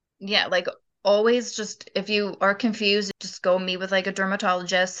Yeah, like always just if you are confused, just go meet with like a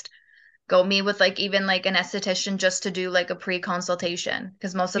dermatologist, go meet with like even like an esthetician just to do like a pre-consultation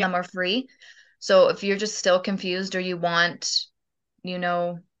because most of Yeah. them are free. So if you're just still confused or you want, you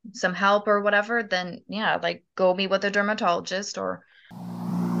know, some help or whatever, then yeah, like go meet with a dermatologist or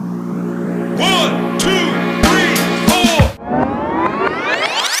One, two, three, four.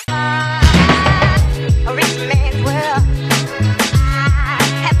 A rich man's world. I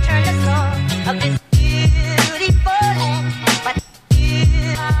have turned the soul of this beautiful land. But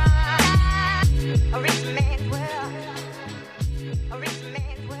you are a rich man's world. A rich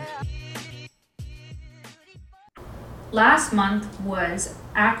man's world. Last month was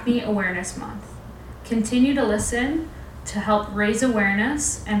Acne Awareness Month. Continue to listen to help raise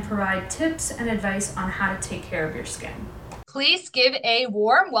awareness and provide tips and advice on how to take care of your skin. Please give a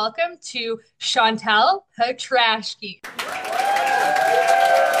warm welcome to Chantel Petroschke.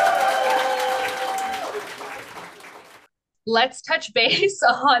 Let's touch base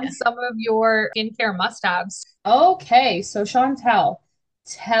on some of your skincare must-haves. Okay, so Chantel,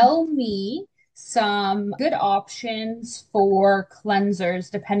 tell me some good options for cleansers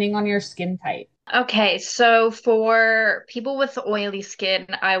depending on your skin type. okay, so for people with oily skin,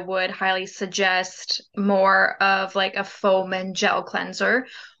 I would highly suggest more of like a foam and gel cleanser.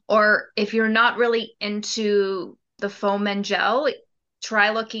 Or if you're not really into the foam and gel,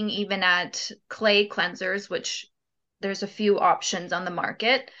 try looking even at clay cleansers, which there's a few options on the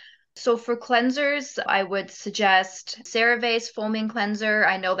market. So for cleansers, I would suggest CeraVe's foaming cleanser.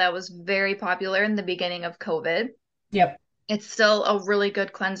 I know that was very popular in the beginning of COVID. Yep. It's still a really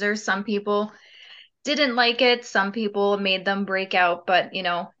good cleanser. Some people didn't like it. Some people made them break out, but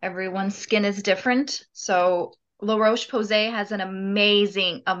everyone's skin is different. So La Roche-Posay has an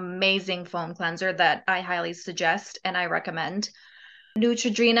amazing, amazing foam cleanser that I highly suggest and I recommend.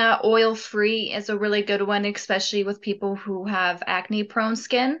 Neutrogena oil-free is a really good one, especially with people who have acne-prone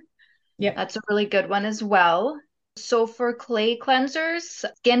skin. Yep. That's a really good one as well. So for clay cleansers,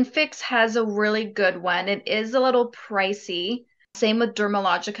 Skin Fix has a really good one. It is a little pricey. Same with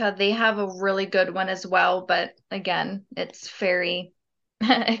Dermalogica. They have a really good one as well, but again, it's very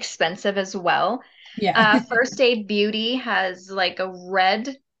expensive as well. Yeah. First Aid Beauty has like a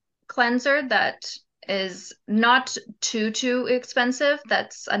red cleanser that is not too expensive.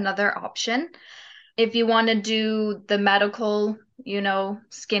 That's another option. If you want to do the medical,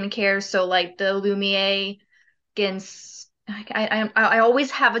 skincare, so like the Lumiere skin, I always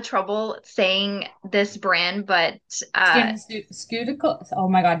have a trouble saying this brand, but uh, Scuticle. Oh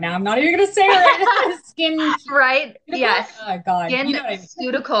my God, now I'm not even gonna say it right. Skin right? cuticle? Yes, Oh God, you skin know what I mean.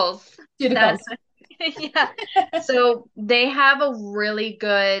 cuticles. Cuticles. That's yeah. So they have a really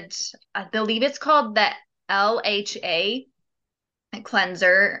good, I believe it's called the LHA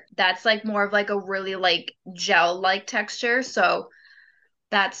cleanser. That's like more of like a really like gel-like texture. So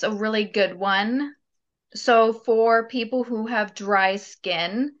that's a really good one. So for people who have dry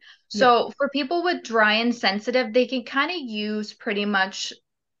skin, Yep. so for people with dry and sensitive, they can kind of use pretty much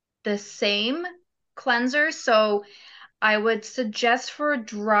the same cleanser. So I would suggest for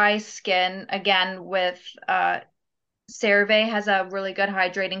dry skin, again, with CeraVe has a really good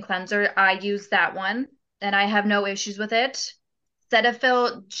hydrating cleanser. I use that one and I have no issues with it.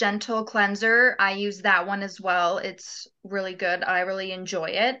 Cetaphil Gentle Cleanser, I use that one as well. It's really good. I really enjoy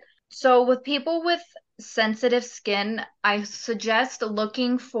it. So with people with sensitive skin, I suggest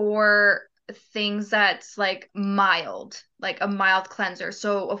looking for things that's like a mild cleanser.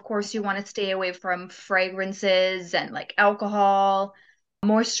 So of course you want to stay away from fragrances and like alcohol,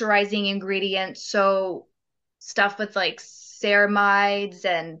 moisturizing ingredients. So stuff with like ceramides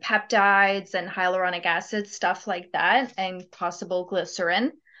and peptides and hyaluronic acid, stuff like that, and possible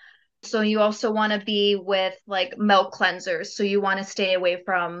glycerin. So you also want to be with like milk cleansers. So you want to stay away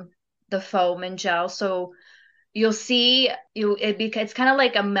from the foam and gel. So you'll see it's kind of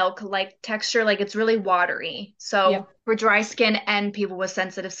like a milk like texture, like it's really watery. So Yep. for dry skin and people with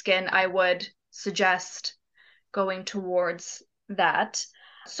sensitive skin, I would suggest going towards that.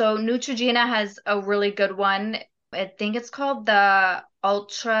 So Neutrogena has a really good one. I think it's called the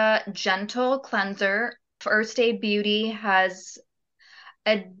Ultra Gentle Cleanser. First Aid Beauty has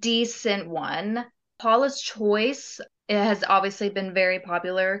a decent one. Paula's Choice, it has obviously been very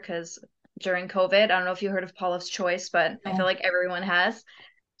popular because during COVID, I don't know if you heard of Paula's Choice, but I feel No. like everyone has.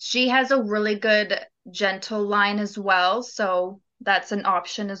 She has a really good gentle line as well, so that's an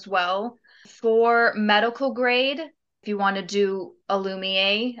option as well. For medical grade, if you want to do a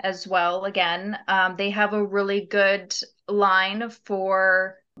Lumiere as well, again, they have a really good line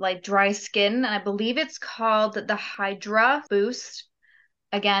for like dry skin. I believe it's called the Hydra Boost.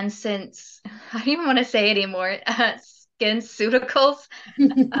 again, since I don't even want to say it anymore, Skin Suticals,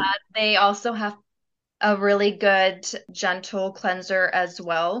 they also have a really good gentle cleanser as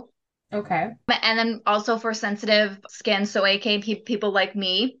well. Okay. And then also for sensitive skin, so AK people like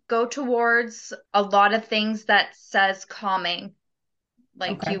me go towards a lot of things that says calming.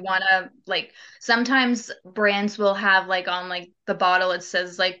 Like Okay. you want to like sometimes brands will have like on like the bottle it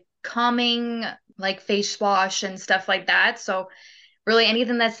says like calming like face wash and stuff like that. So really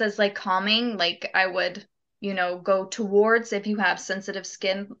anything that says like calming, like I would, go towards if you have sensitive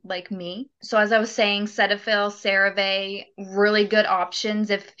skin like me. So as I was saying, Cetaphil, CeraVe, really good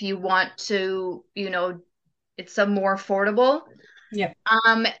options if you want to, it's a more affordable. Yep.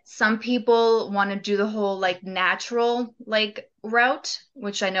 Some people want to do the whole like natural like route,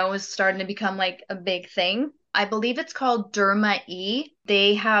 which I know is starting to become like a big thing. I believe it's called Derma E.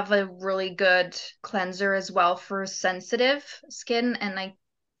 They have a really good cleanser as well for sensitive skin, and I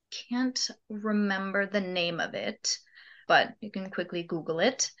can't remember the name of it, but you can quickly Google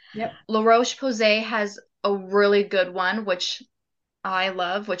it. Yep. La Roche-Posay has a really good one, which I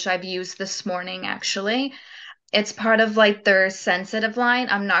love, which I've used this morning actually. It's part of like their sensitive line.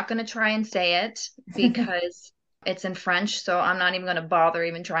 I'm not going to try and say it because it's in French, so I'm not even going to bother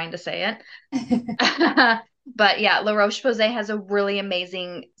even trying to say it. But yeah, La Roche-Posay has a really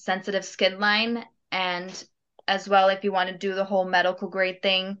amazing sensitive skin line. And as well, if you want to do the whole medical grade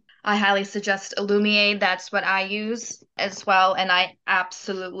thing, I highly suggest Illumiade. That's what I use as well. And I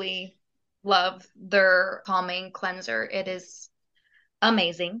absolutely love their calming cleanser. It is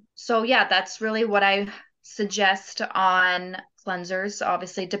amazing. So yeah, that's really what I suggest on cleansers,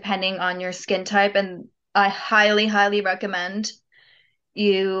 obviously depending on your skin type. And I highly, highly recommend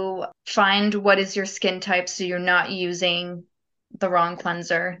you find what is your skin type so you're not using the wrong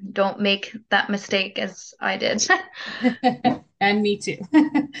cleanser. Don't make that mistake as I did. And me too.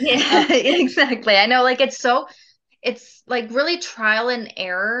 Yeah, exactly. I know like it's like really trial and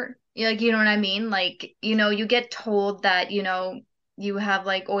error. Like, you know what I mean? Like, you get told that, you have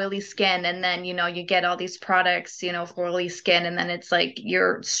like oily skin and then, you get all these products, for oily skin and then it's like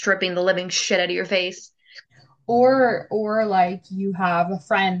you're stripping the living shit out of your face. Or like you have a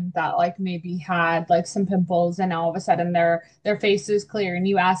friend that like maybe had like some pimples and all of a sudden their face is clear and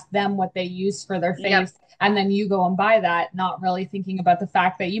you ask them what they use for their Yep. face and then you go and buy that, not really thinking about the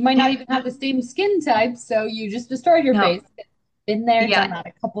fact that you might not even have the same skin type, so you just destroyed your No. face. Been there, done Yeah. that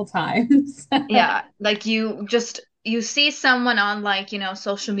a couple times. Yeah. Like you see someone on like,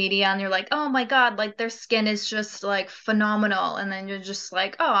 social media and you're like, "Oh my God, like their skin is just like phenomenal." And then you're just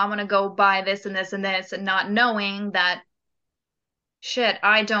like, "Oh, I'm gonna go buy this and this and this," and not knowing that shit,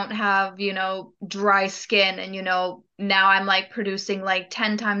 I don't have, dry skin and now I'm like producing like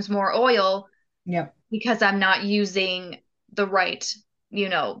 10 times more oil Yep. because I'm not using the right, you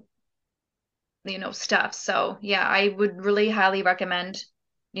know, stuff. So, yeah, I would really highly recommend,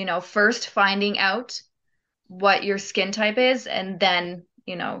 first finding out what your skin type is and then,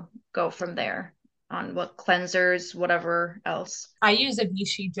 go from there on what cleansers, whatever else. I use a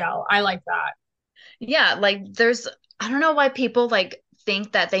Vichy gel. I like that. Yeah, like I don't know why people like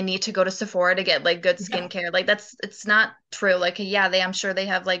think that they need to go to Sephora to get like good No. skincare. Like it's not true. Like yeah, I'm sure they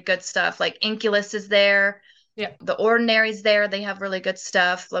have like good stuff. Like Inculus is there, Yep. The Ordinary's there. They have really good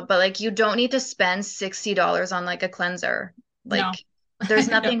stuff. But like you don't need to spend $60 on like a cleanser. No. Like there's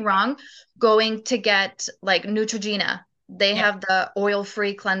No. nothing wrong going to get like Neutrogena. They Yep. have the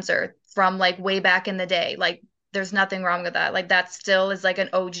oil-free cleanser from like way back in the day. Like there's nothing wrong with that. Like that still is like an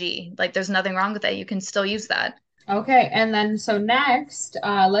OG. Like there's nothing wrong with that. You can still use that. Okay, and then so next,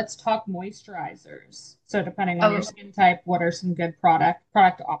 let's talk moisturizers. So depending on your Oh, skin type, what are some good product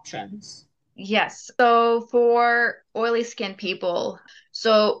options? yes. So for oily skin people,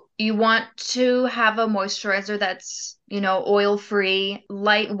 so you want to have a moisturizer that's, oil-free,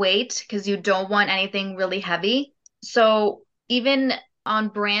 lightweight, because you don't want anything really heavy. So even on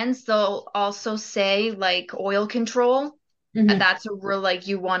brands, they'll also say like oil control. Hmm. That's a real like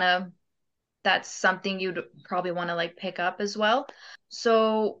that's something you'd probably want to like pick up as well.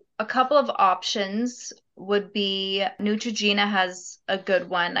 So a couple of options would be Neutrogena has a good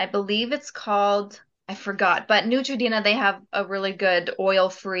one. I believe it's called, I forgot, but Neutrogena, they have a really good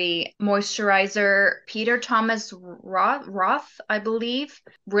oil-free moisturizer. Peter Thomas Roth, I believe,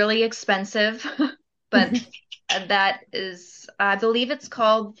 really expensive, but that is, I believe it's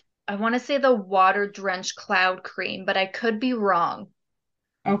called, I want to say the water drenched cloud cream, but I could be wrong.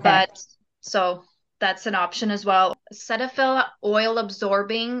 Okay. But so that's an option as well. Cetaphil oil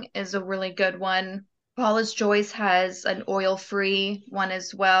absorbing is a really good one. Paula's Joyce has an oil-free one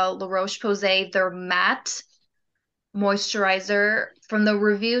as well. La Roche-Posay, they're matte. moisturizer. From the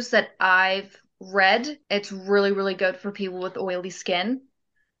reviews that I've read, it's really, really good for people with oily skin.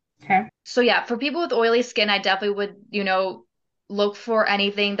 Okay. So yeah, for people with oily skin, I definitely would, look for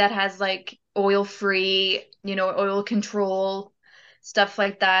anything that has like oil free, oil control, stuff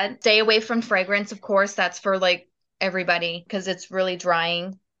like that. Stay away from fragrance, of course. That's for like everybody because it's really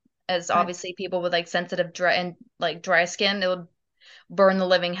drying. As I, obviously people with like sensitive dry and like dry skin, it would burn the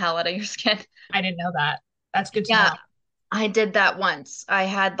living hell out of your skin. I didn't know that. That's good to Yeah, know. I did that once.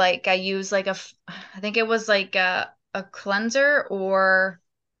 I used like I think it was like a cleanser or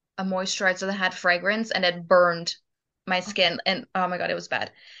a moisturizer that had fragrance and it burned my skin. And oh my God, it was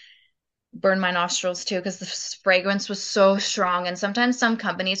bad. Burned my nostrils too because the fragrance was so strong. And sometimes some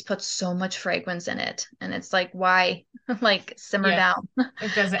companies put so much fragrance in it. And it's like, why? Like, simmer Yeah, down. I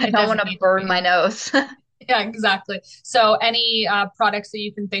it don't want doesn't to need to burn my be. nose. Yeah, exactly. So any products that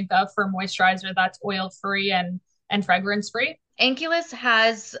you can think of for moisturizer that's oil free and fragrance free? Ankylos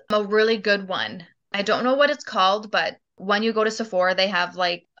has a really good one. I don't know what it's called, but when you go to Sephora, they have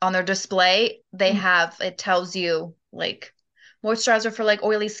like on their display, it tells you like moisturizer for like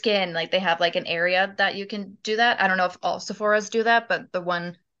oily skin. Like they have like an area that you can do that. I don't know if all Sephoras do that, but the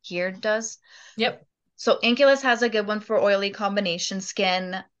one here does. Yep. So Ankylos has a good one for oily combination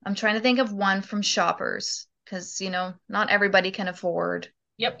skin. I'm trying to think of one from Shoppers because, not everybody can afford,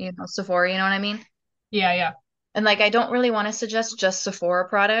 Yep. Sephora, you know what I mean? Yeah, yeah. And like, I don't really want to suggest just Sephora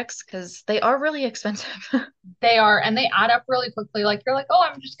products because they are really expensive. They are, and they add up really quickly. Like you're like, oh,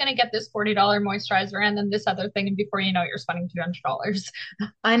 I'm just gonna get this $40 moisturizer and then this other thing, and before you know it, you're spending $200.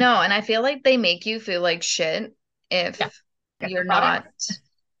 I know, and I feel like they make you feel like shit Yeah, if get the you're product.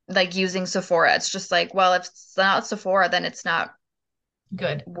 not like using Sephora. It's just like, well, if it's not Sephora, then it's not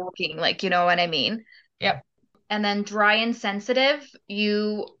Good. working. Like, you know what I mean? Yep. And then dry and sensitive,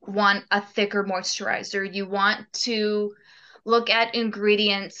 you want a thicker moisturizer. You want to look at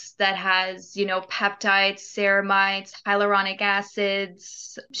ingredients that has, peptides, ceramides, hyaluronic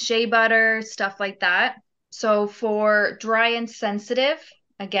acids, shea butter, stuff like that. So for dry and sensitive,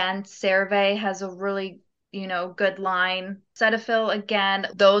 again, CeraVe has a really, good line. Cetaphil, again,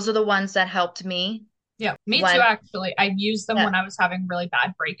 those are the ones that helped me Yeah, me too, when, actually. I used them yeah, when I was having really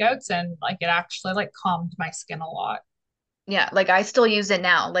bad breakouts and like it actually like calmed my skin a lot. yeah, like I still use it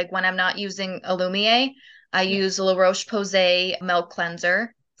now. Like when I'm not using Illumier, I Yeah. use La Roche-Posay milk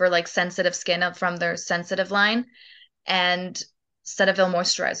cleanser for like sensitive skin from their sensitive line and Cetaphil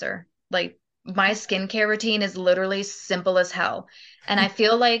moisturizer. Like my skincare routine is literally simple as hell. And I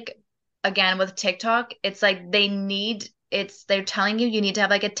feel like again with TikTok, it's like they're telling you you need to have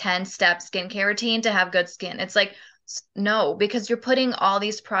like a 10-step skincare routine to have good skin. It's like no, because you're putting all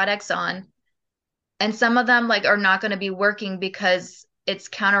these products on and some of them like are not going to be working because it's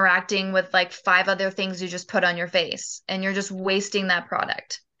counteracting with like five other things you just put on your face and you're just wasting that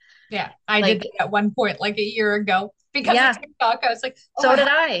product. Yeah, I did Like, that at one point like a year ago because of yeah, TikTok. I was like, oh, so I did have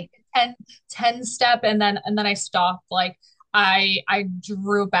I. 10 step and then I stopped. Like I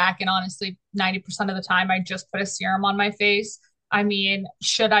drew back and honestly 90% of the time I just put a serum on my face. I mean,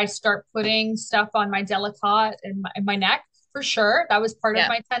 should I start putting stuff on my delicate and my neck? For sure. That was part of Yeah,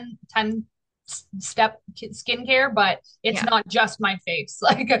 my ten step skincare, but it's yeah, not just my face.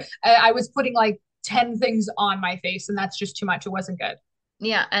 Like I was putting like 10 things on my face and that's just too much. It wasn't good.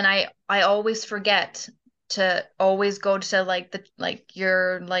 yeah. And I always forget to always go to like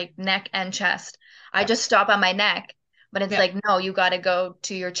your like neck and chest. I Yep. just stop on my neck, but it's Yep. like, no, you got to go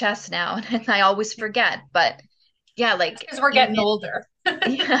to your chest now. And I always forget. But yeah, That's like because we're even getting older.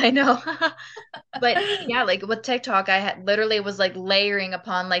 yeah, I know. But yeah, like with TikTok, I had literally was like layering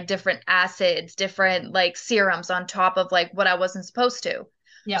upon like different acids, different like serums on top of like what I wasn't supposed to.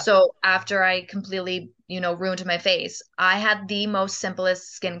 Yep. So after I completely, ruined my face, I had the most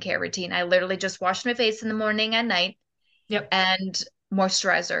simplest skincare routine. I literally just washed my face in the morning and night Yep. and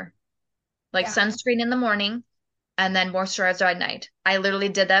moisturizer, like Yeah. sunscreen in the morning and then moisturizer at night. I literally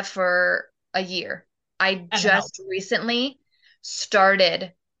did that for a year. I And it helped. just recently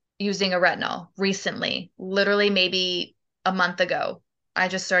started using a retinol. Recently, literally maybe a month ago. I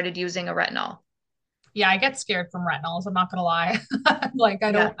just started using a retinol. Yeah, I get scared from retinols. I'm not gonna lie. Like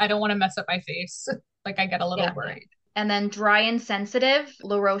Yeah. I don't want to mess up my face. Like I get a little Yeah. worried. And then dry and sensitive,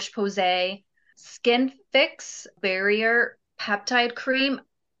 La Roche-Posay Skin Fix Barrier Peptide Cream.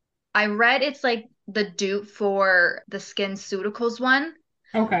 I read it's like the dupe for the Skin Ceuticals one.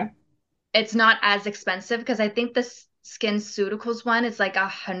 Okay. It's not as expensive because I think the Skin Ceuticals one is like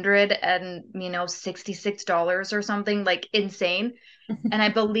 $166 or something like insane. And I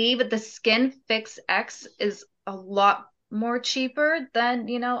believe the Skin Fix X is a lot. more cheaper than,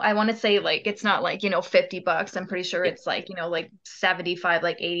 I want to say like it's not like, $50. I'm pretty sure Yeah. it's like, like 75,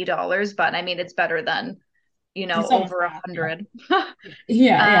 like $80, but I mean it's better than, It's almost over a half, yeah. hundred.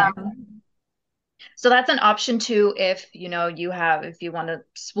 Yeah, yeah. Um, so that's an option too if, if you want to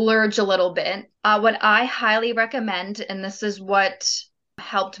splurge a little bit. What I highly recommend, and this is what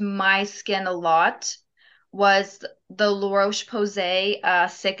helped my skin a lot, was the La Roche-Posay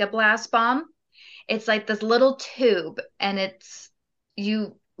Cica Blast Balm. It's like this little tube, and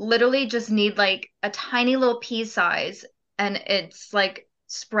you literally just need like a tiny little pea size, and it's like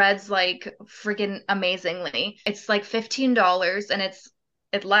spreads like freaking amazingly. It's like $15, and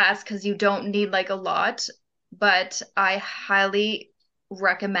it lasts because you don't need like a lot, but I highly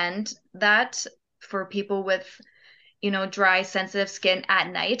recommend that for people with dry, sensitive skin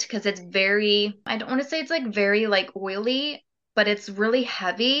at night because it's very, I don't want to say it's like very like oily, but it's really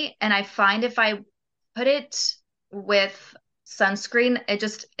heavy. And I find if I put it with sunscreen,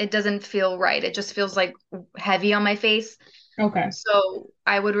 it doesn't feel right. It just feels like heavy on my face. Okay. So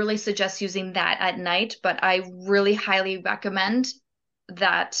I would really suggest using that at night, but I really highly recommend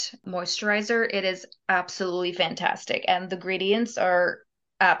that moisturizer. It is absolutely fantastic, and the ingredients are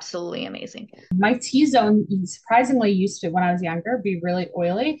absolutely amazing. My T-zone surprisingly used to, when I was younger, be really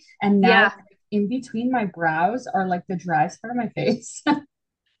oily. And now Yeah, like, in between my brows are like the driest part of my face.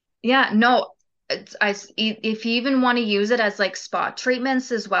 yeah, no, if you even want to use it as like spot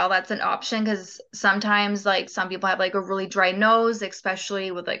treatments as well, that's an option because sometimes like some people have like a really dry nose,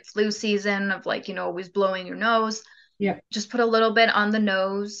 especially with like flu season of like, always blowing your nose. Yeah. Just put a little bit on the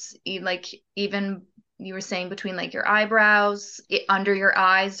nose, like even you were saying between like your eyebrows, under your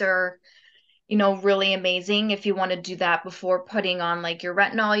eyes are, really amazing. If you want to do that before putting on like your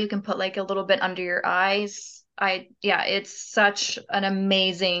retinol, you can put like a little bit under your eyes. Yeah, it's such an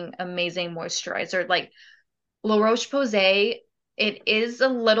amazing, amazing moisturizer. Like La Roche-Posay, it is a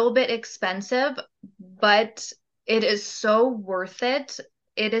little bit expensive, but it is so worth it.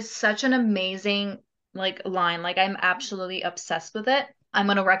 It is such an amazing like line. Like I'm absolutely obsessed with it. I'm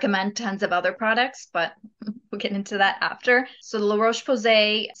going to recommend tons of other products, but we'll get into that after. So the La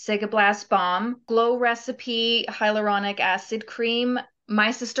Roche-Posay Cicablast Balm, Glow Recipe Hyaluronic Acid Cream.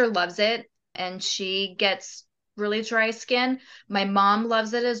 My sister loves it and she gets really dry skin. My mom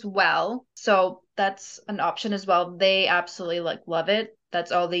loves it as well. So that's an option as well. They absolutely like love it.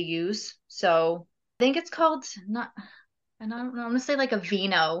 That's all they use. So I think it's called not, and I don't know, I'm gonna say like a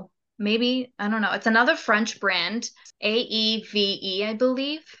Vino. Maybe, I don't know. It's another French brand. AEVE, I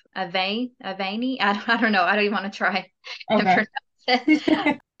believe. Aveni. I don't know. I don't even want to try and Okay. pronounce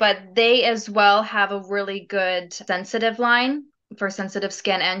it. But they as well have a really good sensitive line for sensitive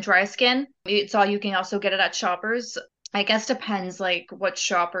skin and dry skin. It's all you can also get it at Shoppers. I guess depends like what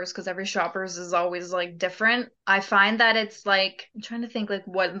Shoppers, because every Shoppers is always like different. I find that it's like I'm trying to think like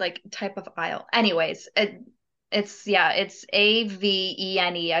what like type of aisle. Anyways, it's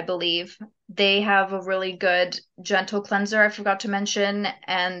AVENE, I believe. They have a really good gentle cleanser I forgot to mention,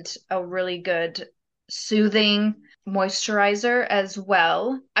 and a really good soothing moisturizer as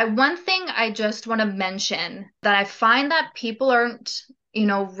well. One thing I just want to mention that I find that people aren't,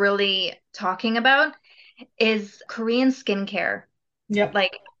 really talking about is Korean skincare. Yep.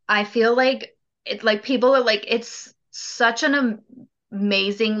 Like I feel like like people are like it's such an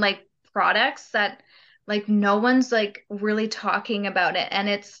amazing like products that like no one's like really talking about it, and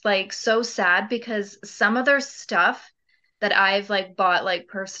it's like so sad because some of their stuff that I've like bought like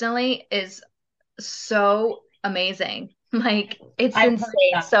personally is so amazing. Like it's I've heard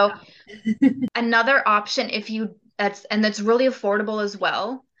insane. that. So another option if you that's really affordable as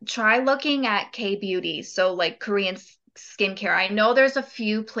well. Try looking at K beauty, so like Korean skincare. I know there's a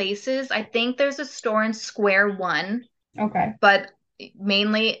few places. I think there's a store in Square One, Okay. but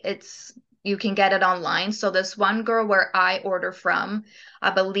mainly it's you can get it online. So this one girl where I order from,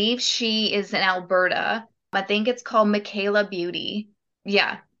 I believe she is in Alberta. I think it's called Michaela Beauty.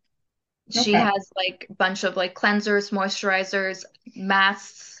 Yeah, she Okay. has like a bunch of like cleansers, moisturizers,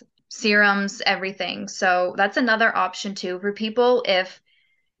 masks, serums, everything. So that's another option too for people if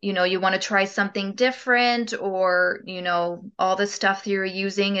you want to try something different, or all the stuff you're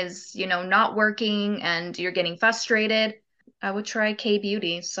using is not working and you're getting frustrated. I would try K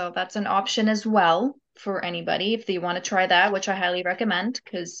Beauty. So that's an option as well for anybody if they want to try that, which I highly recommend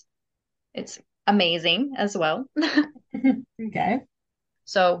because it's amazing as well. Okay.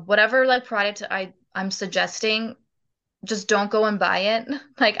 So whatever like product I'm suggesting, just don't go and buy it.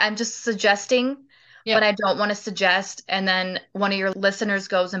 Like I'm just suggesting, but Yep. I don't want to suggest and then one of your listeners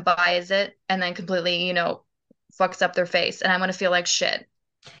goes and buys it and then completely, fucks up their face and I'm gonna feel like shit.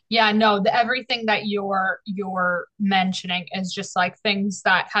 Yeah, no, everything that you're mentioning is just like things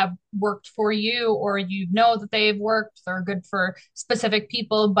that have worked for you, or you know that they've worked, they're good for specific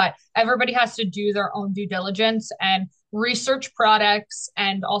people, but everybody has to do their own due diligence and research products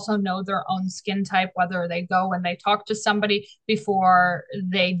and also know their own skin type, whether they go and they talk to somebody before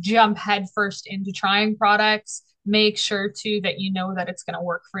they jump headfirst into trying products. Make sure too that you know that it's going to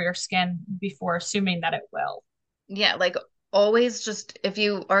work for your skin before assuming that it will. Yeah, like always just if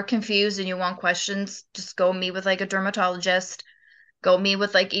you are confused and you want questions, just go meet with like a dermatologist, go meet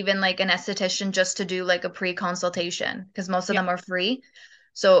with like even like an esthetician just to do like a pre-consultation because most of Yeah. them are free.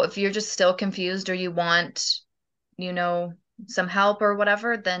 So if you're just still confused or you want, you know, some help or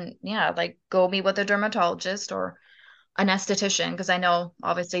whatever, then yeah, like go meet with a dermatologist or an esthetician because I know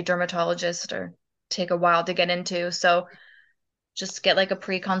obviously dermatologists are take a while to get into. So just get like a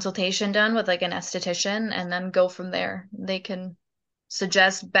pre-consultation done with like an esthetician and then go from there. They can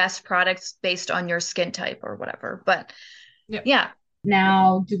suggest best products based on your skin type or whatever. But Yeah. yeah,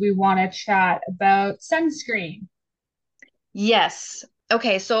 Now, do we want to chat about sunscreen? yes.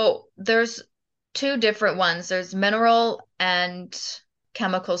 Okay, so there's two different ones. There's mineral and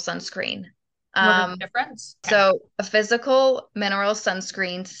chemical sunscreen. What are the Um, difference? Okay. so a physical mineral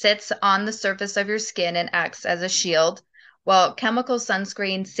sunscreen sits on the surface of your skin and acts as a shield, while chemical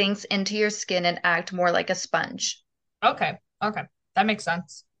sunscreen sinks into your skin and act more like a sponge. Okay. Okay. That makes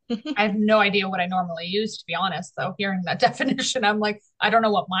sense. I have no idea what I normally use, to be honest, though. Hearing that definition, I'm like, I don't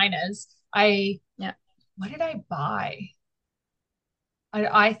know what mine is. Yeah. What did I buy?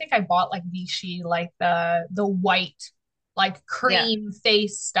 I think I bought like Vichy, like the white, like Yeah. cream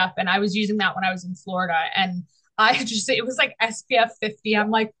face stuff, and I was using that when I was in Florida, and I just it was like SPF 50. I'm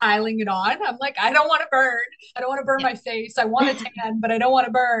like piling it on. I'm like, I don't want to burn. I don't want to burn Yeah. my face. I want a tan, but I don't want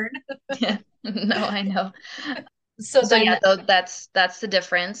to burn. Yeah. No, I know. So So yeah, then, though that's the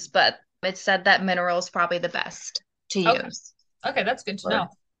difference, but it said that mineral is probably the best to okay, use. okay, that's good to know.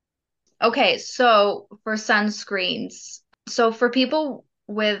 Okay, so for sunscreens, so for people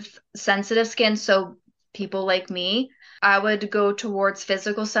with sensitive skin, so people like me, I would go towards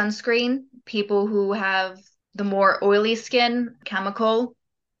physical sunscreen. People who have the more oily skin, chemical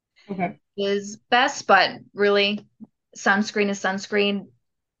Okay. is best, but really, sunscreen is sunscreen.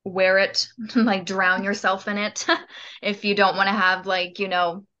 Wear it, like drown yourself in it if you don't want to have like,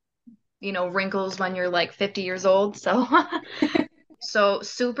 wrinkles when you're like 50 years old. So So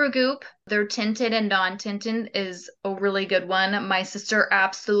Super Goop, their tinted and non-tinted is a really good one. My sister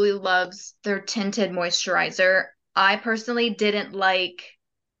absolutely loves their tinted moisturizer. I personally didn't like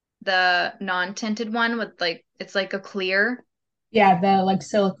the non-tinted one with like it's like a clear. Yeah, the like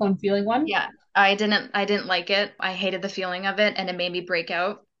silicone feeling one. Yeah, I didn't like it. I hated the feeling of it and it made me break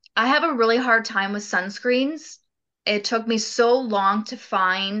out. I have a really hard time with sunscreens. It took me so long to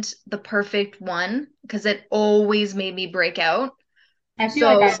find the perfect one because it always made me break out. I feel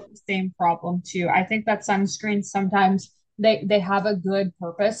like So, I have the same problem too. I think that sunscreens sometimes they have a good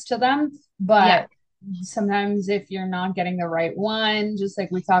purpose to them, yeah. but sometimes if you're not getting the right one, just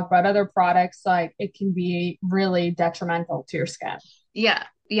like we talk about other products, like it can be really detrimental to your skin. Yeah.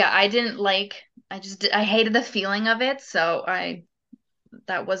 Yeah, I hated the feeling of it, so I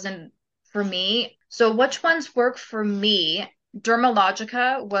that wasn't for me. So which ones work for me?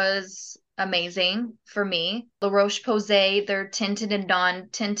 Dermalogica was amazing for me. La Roche-Posay, their tinted and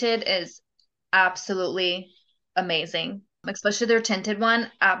non-tinted is absolutely amazing. Especially their tinted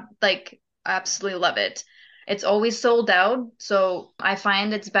one, like absolutely love it. It's always sold out, so I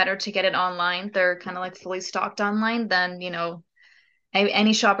find it's better to get it online. They're kind of like fully stocked online than,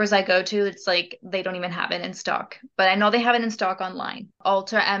 any shoppers I go to, it's like they don't even have it in stock. But I know they have it in stock online.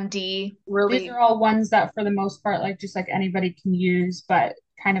 Ultra MD, These really, are all ones that for the most part, like just like anybody can use, but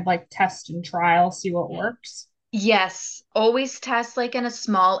kind of like test and trial, see what works. yes, always test like in a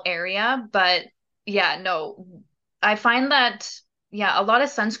small area. But yeah, no, I find that, yeah, a lot of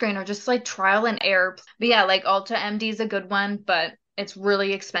sunscreen are just like trial and error. But yeah, like Ultra MD is a good one, but it's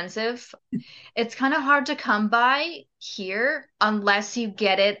really expensive. It's kind of hard to come by here unless you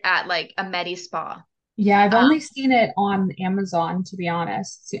get it at like a Medi Spa. Yeah, I've Um, only seen it on Amazon, to be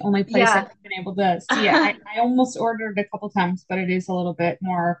honest. It's the only place I've yeah. been able to see it. I almost ordered it a couple times, but it is a little bit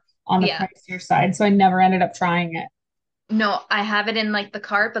more on the Yeah. pricier side, so I never ended up trying it. No, I have it in like the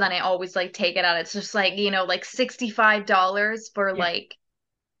cart, but then I always like take it out. It's just like, like $65 for Yeah. like,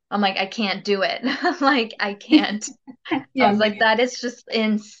 I'm like, I can't do it. Like, I can't. I Yeah, was me like, neither. that is just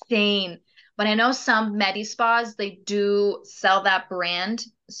insane. But I know some Medi spas, they do sell that brand.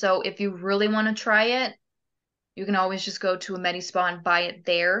 So if you really want to try it, you can always just go to a Medi spa and buy it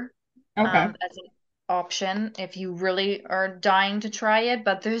there Okay. as an option if you really are dying to try it.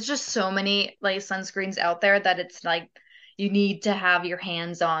 But there's just so many like sunscreens out there that it's like you need to have your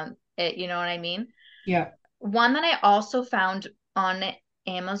hands on it, you know what I mean? Yeah. One that I also found on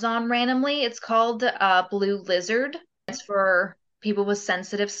Amazon randomly, it's called Blue Lizard. It's for people with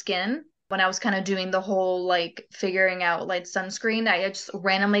sensitive skin. When I was kind of doing the whole like figuring out like sunscreen, I just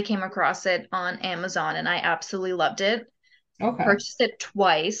randomly came across it on Amazon and I absolutely loved it. Okay. Purchased it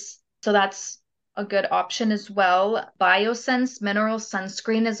twice. So that's a good option as well. Biosense Mineral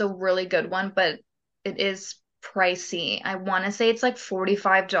Sunscreen is a really good one, but it is pricey. I want to say it's like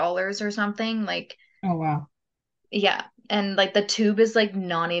 $45 or something. Like, Oh, wow. yeah. And like the tube is like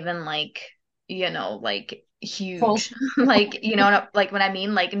not even like, like Full. huge. Like, like what I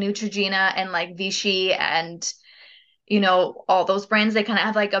mean, like Neutrogena and like Vichy and all those brands, they kind of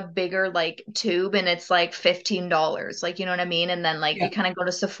have like a bigger like tube and it's like $15. Like, you know what I mean? And then like you Yeah. kind of go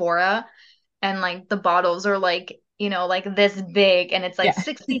to Sephora and like the bottles are like, like this big and it's like Yeah.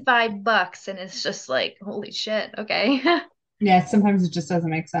 $65 and it's just like, holy shit, okay. Yeah. Sometimes it just doesn't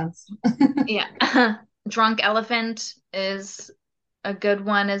make sense. Yeah. Drunk Elephant is a good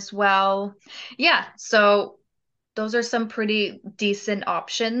one as well. Yeah, so those are some pretty decent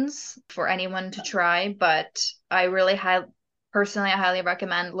options for anyone to try, but I really personally I highly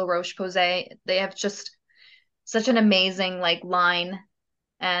recommend La Roche-Posay. They have just such an amazing like line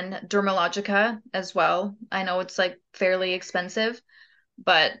and Dermalogica as well. I know it's like fairly expensive,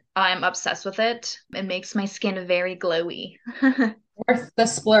 but I'm obsessed with it. It makes my skin very glowy. Worth the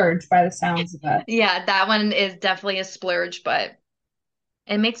splurge by the sounds of it. Yeah, that one is definitely a splurge, but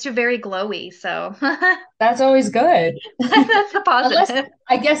it makes you very glowy, so That's always good. that's a Unless, positive.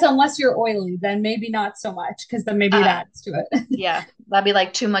 I guess, unless you're oily, then maybe not so much, because then maybe it Uh, adds to it. yeah, that'd be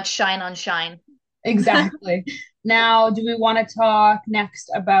like too much shine on shine. Exactly. Now, do we want to talk next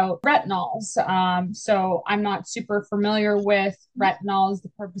about retinols? So I'm not super familiar with retinols, the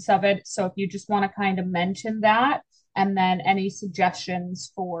purpose of it. So if you just want to kind of mention that, and then any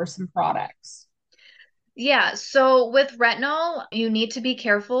suggestions for some products. Yeah, so with retinol, you need to be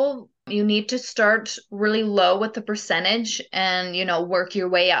careful. You need to start really low with the percentage and, work your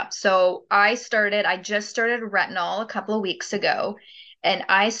way up. So I just started retinol a couple of weeks ago, and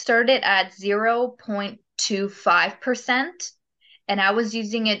I started at 0.25%, and I was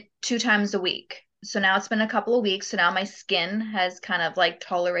using it 2 times a week. So now it's been a couple of weeks. So now my skin has kind of like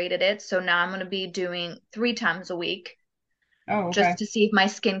tolerated it. So now I'm going to be doing 3 times a week Oh, okay. just to see if my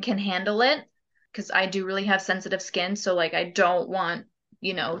skin can handle it because I do really have sensitive skin. So like I don't want,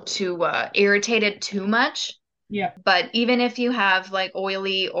 to irritate it too much. Yeah. But even if you have like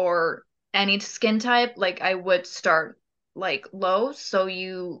oily or any skin type, like I would start like low so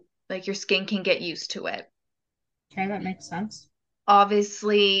you like your skin can get used to it. Okay, that makes sense.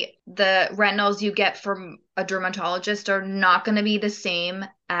 Obviously, the retinols you get from a dermatologist are not going to be the same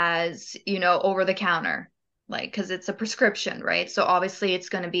as, over the counter, like, because it's a prescription, right? So obviously it's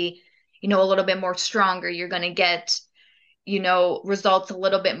going to be, a little bit more stronger. You're going to get, results a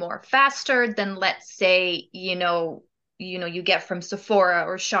little bit more faster than, let's say, you get from Sephora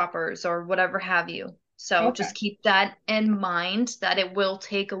or Shoppers or whatever have you. So Okay. just keep that in mind that it will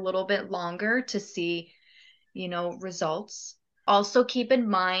take a little bit longer to see results. Also, keep in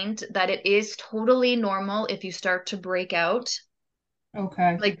mind that it is totally normal if you start to break out.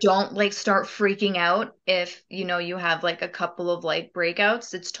 Okay. Like, don't like start freaking out if you have like a couple of like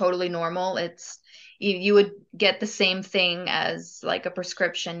breakouts. It's totally normal. You would get the same thing as like a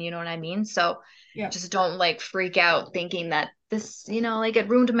prescription, you know what I mean? So Yeah. just don't like freak out thinking that this, like it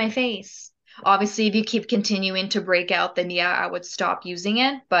ruined my face. Obviously, if you keep continuing to break out, then yeah, I would stop using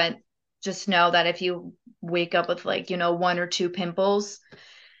it. But just know that if you wake up with like, one or two pimples,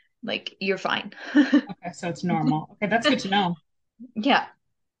 like you're fine. Okay, so it's normal. Okay, that's good to know. Yeah.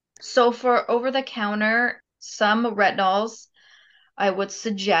 So for over the counter, some retinols I would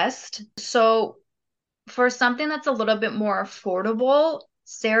suggest. So for something that's a little bit more affordable,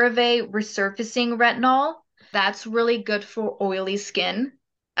 CeraVe resurfacing retinol, that's really good for oily skin.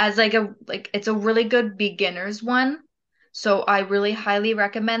 As like it's a really good beginner's one. So I really highly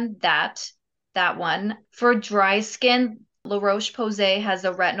recommend that one. For dry skin, La Roche-Posay has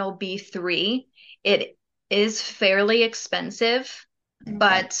a retinol B3. It is fairly expensive, Okay.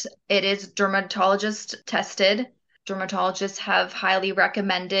 but it is dermatologist tested. Dermatologists have highly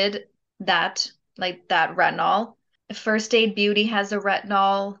recommended that, like that retinol. First Aid Beauty has a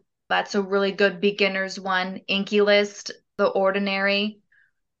retinol. That's a really good beginner's one. Inky List, The Ordinary.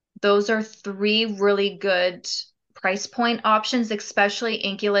 Those are three really good price point options, especially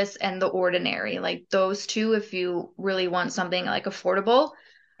Inky List and The Ordinary. Like those two, if you really want something like affordable,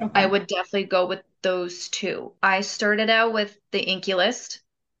 I Okay. would definitely go with those two. I started out with the Inky List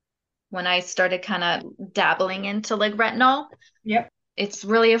when I started kind of dabbling into like retinol. Yep. It's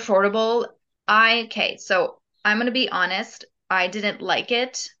really affordable. Okay, so I'm gonna be honest, I didn't like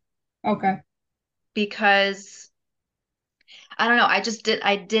it Okay. because I don't know,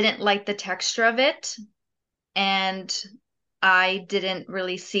 I didn't like the texture of it, and I didn't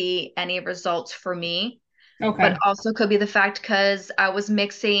really see any results for me. But Okay. also could be the fact because I was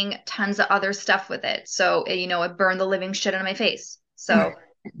mixing tons of other stuff with it. So, it burned the living shit out of my face. So,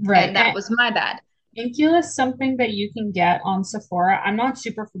 Right. and that was my bad. Incula is something that you can get on Sephora. I'm not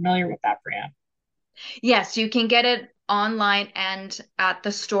super familiar with that brand. Yes, you can get it online and at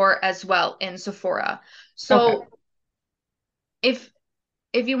the store as well in Sephora. Okay. So, if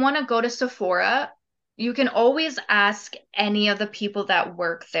if you want to go to Sephora, you can always ask any of the people that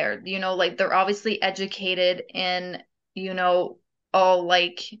work there. Like they're obviously educated in, you know, all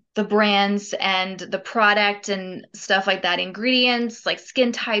like the brands and the product and stuff like that, ingredients, like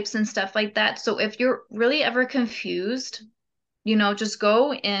skin types and stuff like that. So if you're really ever confused, just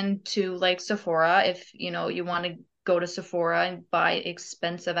go into like Sephora if, you want to go to Sephora and buy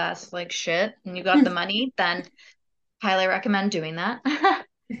expensive ass like shit and you got the money, then highly recommend doing that.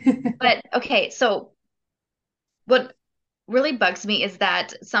 But okay, so what really bugs me is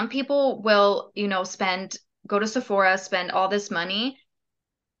that some people will, go to Sephora, spend all this money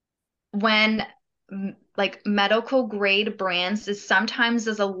when like medical grade brands is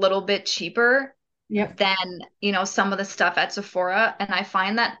a little bit cheaper Yep. than, some of the stuff at Sephora. And I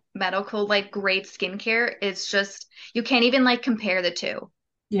find that medical like grade skincare is just, you can't even like compare the two.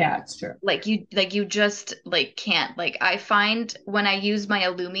 Yeah, it's true. Like you just like can't. Like I find when I use my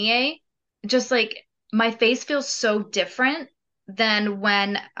Illumier, just like my face feels so different than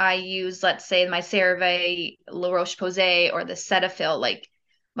when I use, let's say, my CeraVe, La Roche-Posay, or the Cetaphil. Like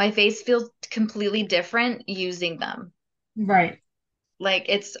my face feels completely different using them. Right. Like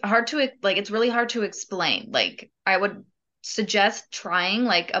it's really hard to explain. Like I would suggest trying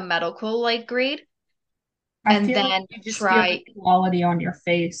like a medical like grade I and feel like then you just feel the try, quality on your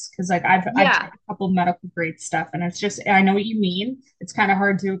face because like I've yeah. tried a couple medical grade stuff and it's just I know what you mean. It's kind of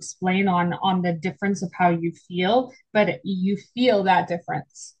hard to explain on the difference of how you feel, but you feel that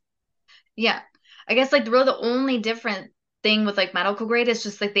difference. Yeah. I guess like the only different thing with like medical grade is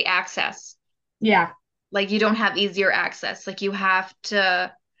just like the access. Yeah. Like you don't have easier access. Like you have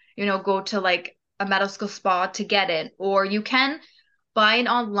to, go to like a medical spa to get it, or you can buy it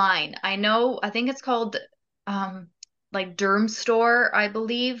online. I think it's called um like Derm Store, I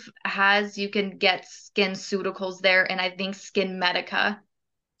believe, has you can get skin Suticals there, and I think Skin Medica.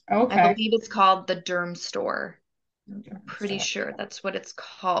 I Okay. believe it's called the Derm Store. I'm pretty So, sure that's what it's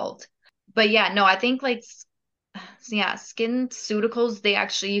called. But yeah, no, I think like yeah, Skin Suticals, they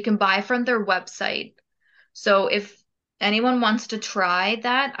actually you can buy from their website. So if anyone wants to try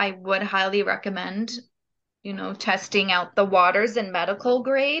that, I would highly recommend, testing out the waters in medical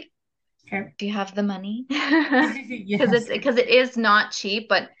grade okay. if you have the money. Yes. Because it is not cheap,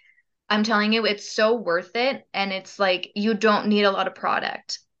 but I'm telling you, it's so worth it. And it's like you don't need a lot of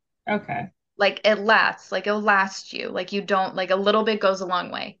product. Okay. Like it lasts, like it'll last you. Like you don't like a little bit goes a long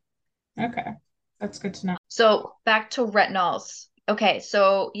way. Okay. That's good to know. So back to retinols. Okay,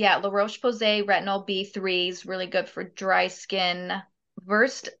 so yeah, La Roche-Posay retinol B3 is really good for dry skin.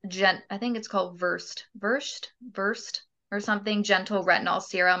 I think it's called Versed or something. Gentle retinol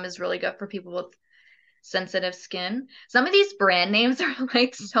serum is really good for people with sensitive skin. Some of these brand names are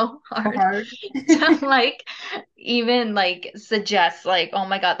like so So hard hard. to like even like suggest like, oh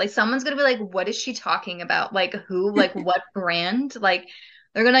my God, like someone's gonna be like, what is she talking about? Like who, like what brand? Like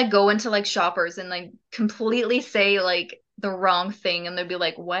they're gonna go into like shoppers and like completely say like the wrong thing and they'll be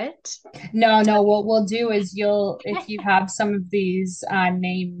like, what? No, no, what we'll do is if you have some of these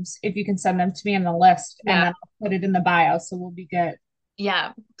names, if you can send them to me on the list and Yeah. then I'll put it in the bio, so we'll be good.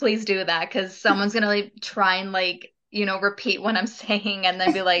 Yeah, please do that because someone's gonna like try and like, repeat what I'm saying and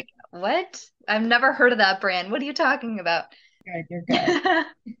then be like, what? I've never heard of that brand. What are you talking about? Good, you're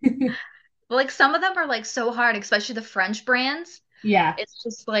good. Like some of them are like so hard, especially the French brands. Yeah. It's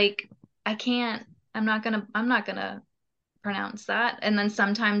just like I can't, I'm not gonna pronounce that. And then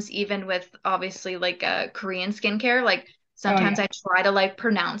sometimes even with obviously like Korean skincare, like Oh sometimes yeah. I try to like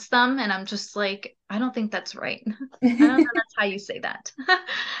pronounce them and I'm just like, I don't think that's right. I don't know that's how you say that.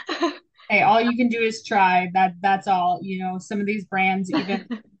 Hey, all you can do is try. That's all. Some of these brands even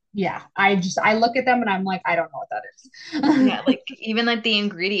yeah, I look at them and I'm like, I don't know what that Yeah, like even like the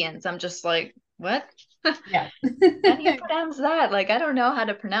ingredients, I'm just like, what? is. Yeah. How do you pronounce that? Like, I don't know how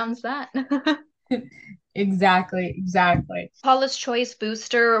to pronounce that. Exactly, exactly. Paula's Choice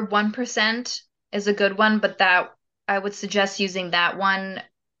Booster 1%. is a good one, but that I would suggest using that one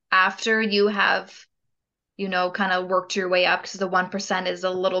after you have, kind of worked your way up because the 1% is a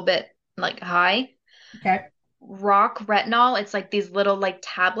little bit like high. Okay. Rock retinol, it's like these little like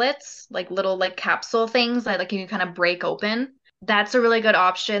tablets, like little like capsule things that like you can kind of break open. That's a really good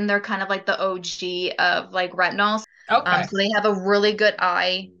option. They're kind of like the OG of like retinols. Okay. So they have a really good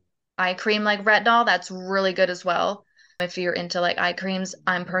eye cream like retinol. That's really good as well. If you're into like eye creams,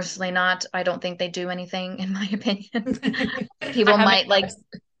 I'm personally not. I don't think they do anything in my opinion. I People haven't might like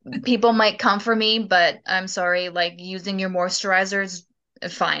noticed. people might come for me, but I'm sorry, like using your moisturizers,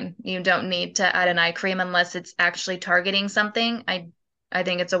 fine. You don't need to add an eye cream unless it's actually targeting something. I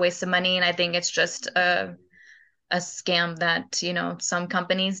think it's a waste of money and I think it's just a scam that, some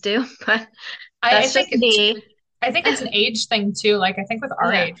companies do, but I that's think just me. I think it's an age thing too. Like I think with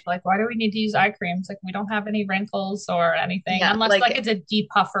our Yeah. age, like why do we need to use eye creams? Like we don't have any wrinkles or anything, Yeah, unless like like it's a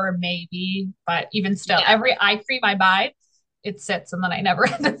depuffer maybe. But even still, yeah. every eye cream I buy, it sits and then I never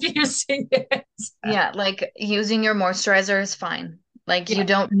end up using it. Yeah, like using your moisturizer is fine. Like you Yeah,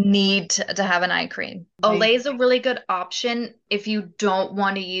 don't need to have an eye cream. Olay they is a really good option if you don't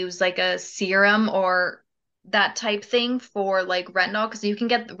want to use like a serum or that type thing for like retinol, because you can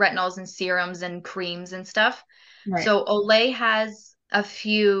get retinols and serums and creams and stuff. right. So Olay has a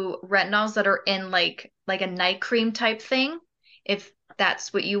few retinols that are in like a night cream type thing. If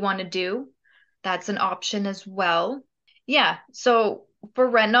that's what you want to do, that's an option as well. Yeah, so for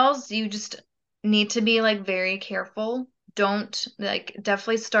retinols, you just need to be like very careful. Don't like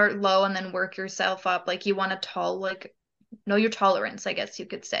definitely start low and then work yourself up. Like you want to like know your tolerance, I guess you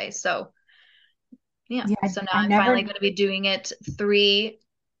could say. So yeah. Yeah, So now I I'm finally never. going to be doing it 3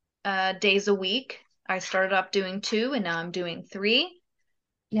 days a week. I started up doing 2 and now I'm doing 3.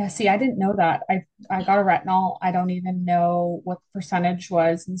 Yeah, see, I didn't know that. I got a retinol. I don't even know what the percentage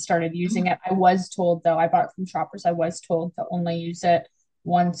was and started using it. I was told though, I bought it from Shoppers. I was told to only use it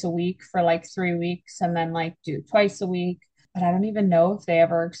once a week for like 3 weeks and then like do twice a week. But I don't even know if they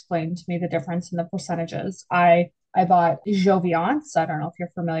ever explained to me the difference in the percentages. I bought Joviance. I don't know if you're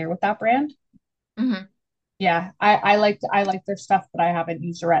familiar with that brand. Hmm. Yeah, I liked their stuff, but I haven't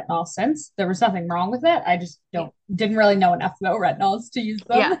used a retinol since. There was nothing wrong with it. I just Yeah. didn't really know enough about retinols to use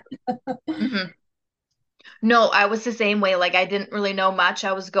them. Yeah. Hmm. No, I was the same way. Like I didn't really know much.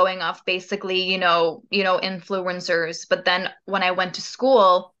 I was going off basically, influencers. But then when I went to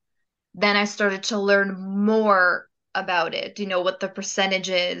school, then I started to learn more about it, what the percentage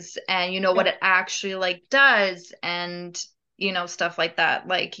is and what Yep. it actually like does and stuff like that.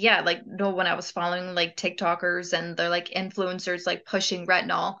 Like yeah, like no when I was following like TikTokers and they're like influencers like pushing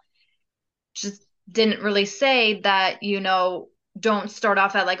retinol, just didn't really say that, don't start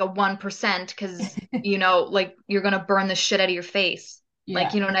off at like a 1% because like you're gonna burn the shit out of your face. Like,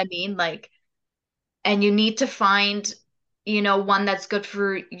 Yeah. you know what I mean? Like, and you need to find, one that's good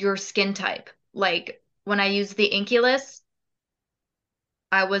for your skin type. Like when I used the Inculus,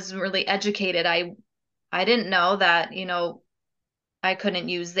 I was really educated. I didn't know that, I couldn't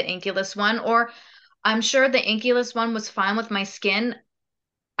use the Inculus one, or I'm sure the Inculus one was fine with my skin.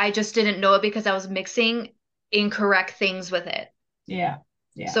 I just didn't know it because I was mixing incorrect things with it. Yeah.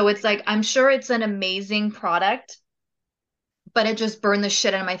 Yeah. So it's like I'm sure it's an amazing product, but it just burned the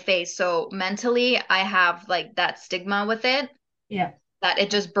shit out of my face. So mentally, I have like that stigma with it Yeah. that it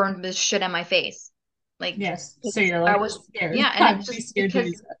just burned the shit on my face. Like, Yes. So 'cause you're I like was, scared. yeah, and I'd it's be just scared to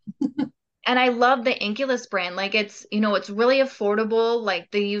because, use it. and I love the Inculus brand. Like, it's really affordable.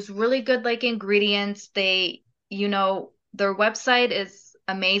 Like, they use really good, like, ingredients. Their website is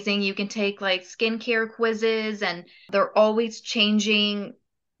amazing. You can take, like, skincare quizzes, and they're always changing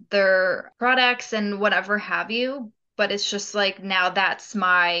their products and whatever have you. But it's just like now that's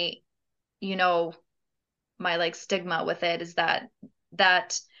you know, my like stigma with it is that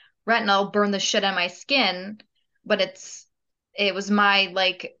retinol burned the shit out of my skin, but it was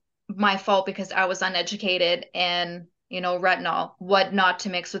my fault because I was uneducated and retinol, what not to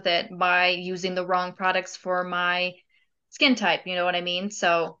mix with it by using the wrong products for my skin type, you know what I mean?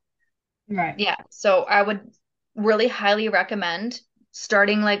 So Right. yeah, so I would really highly recommend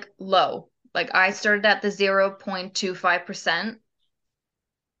starting like low. Like I started at the 0.25%,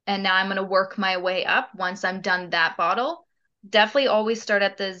 and now I'm going to work my way up once I'm done that bottle. Definitely always start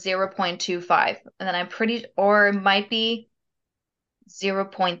at the 0.25, and then or it might be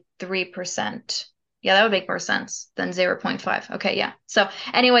 0.3%. Yeah, that would make more sense than 0.5. Okay, yeah. So,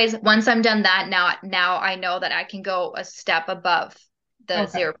 anyways, once I'm done that, now I know that I can go a step above the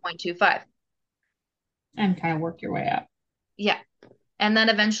Okay. 0.25. And kind of work your way up. Yeah. And then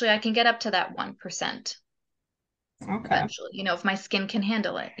eventually I can get up to that 1% Okay. eventually, if my skin can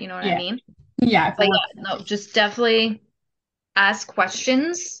handle it. You know what I Yeah. mean? Yeah, if it But works. yeah, no, just definitely ask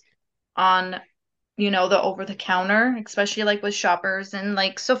questions on, the over the counter, especially like with shoppers and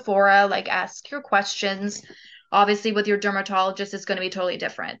like Sephora, like ask your questions. Obviously, with your dermatologist, it's going to be totally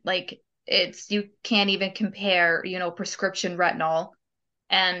different. Like you can't even compare, prescription retinol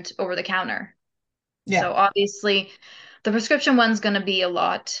and over the counter. Yeah. So obviously, the prescription one's going to be a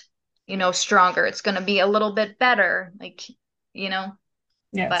lot, stronger. It's going to be a little bit better, like, you know,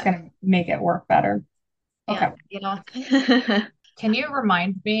 Yeah, it's but gonna make it work better. yeah, Okay. Can you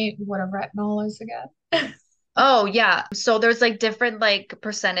remind me what a retinol is again? Oh, yeah. So there's like different like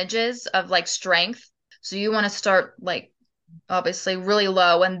percentages of like strength. So you want to start like obviously really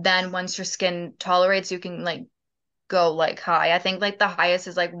low, and then once your skin tolerates, you can like go like high. I think like the highest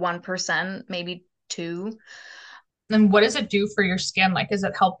is like 1%, maybe 2. And what does it do for your skin? Like, is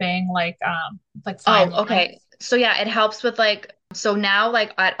it helping like fine Oh, lines? okay. So yeah, it helps with like so now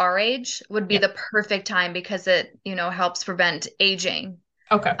like at our age would be Yeah. the perfect time because it, helps prevent aging.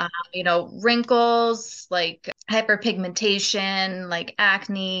 Okay. Wrinkles, like hyperpigmentation, like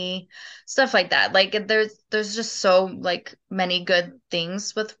acne, stuff like that. Like there's just so like many good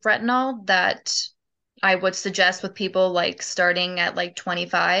things with retinol that I would suggest with people like starting at like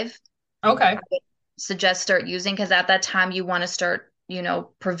 25. I Okay. would suggest start using because at that time you want to start,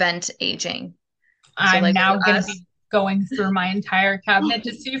 prevent aging. So I'm like now for gonna us, be going through my entire cabinet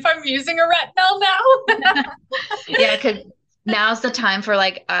to see if I'm using a retinol now. yeah, because now's the time for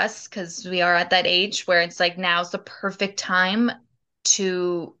like us, because we are at that age where it's like now's the perfect time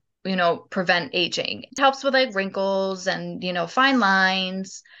to, prevent aging. It helps with like wrinkles and, fine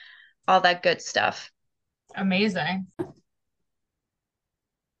lines, all that good stuff. Amazing.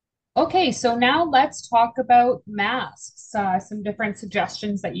 Okay, so now let's talk about masks. Some different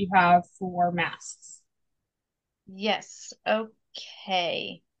suggestions that you have for masks. Yes.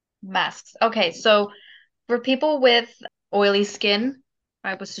 Okay. Masks. Okay, so for people with oily skin,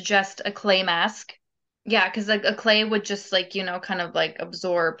 I would suggest a clay mask. Yeah, because like a clay would just like, kind of like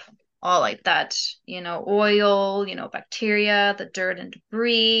absorb all like that, oil, bacteria, the dirt and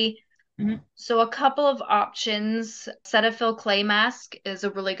debris. Mhm. So a couple of options. Cetaphil clay mask is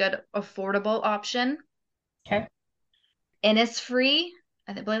a really good affordable option. Okay. Innisfree,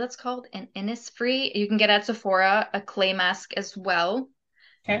 believe that's called an Innisfree. You can get at Sephora a clay mask as well.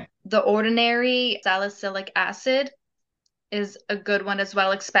 Okay. The Ordinary salicylic acid is a good one as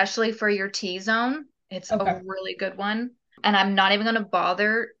well, especially for your T-zone. It's a Okay. really good one. And I'm not even going to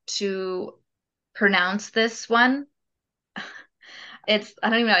bother to pronounce this one. I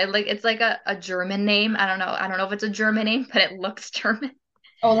don't even know. It's like a German name. I don't know. I don't know if it's a German name, but it looks German.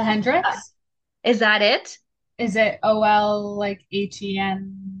 Ola Uh, Hendrix? is that it? Is it OL like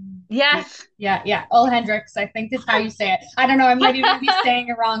HEN? Yes. Yeah, yeah. Ola Hendrix, I think is how you say it. I don't know. I might even be saying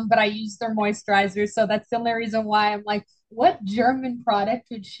it wrong, but I use their moisturizer. So that's the only reason why I'm like, what German product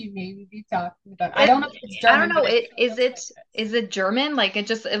would she maybe be talking about? I It, don't know if it's I don't German, know. but It it is looks like it is it German? Like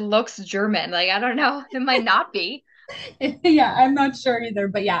it looks German. Like I don't know. It might not be. it. Yeah, I'm not sure either.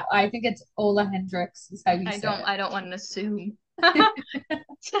 But yeah, I think it's Ola Hendrix is how you say I don't want to assume.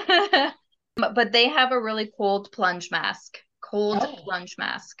 But they have a really cold Oh, plunge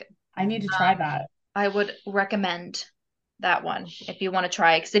mask. I need to try Um, that. I would recommend that one if you want to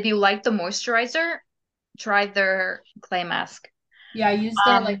try it. Because if you like the moisturizer, try their clay mask. Yeah, I use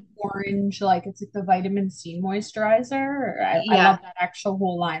their like Um, orange, like it's like the vitamin C moisturizer. I yeah, love that actual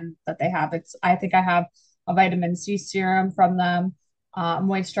whole line that they have. I think I have a vitamin C serum from them,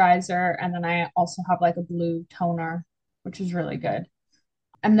 moisturizer, and then I also have like a blue toner, which is really good.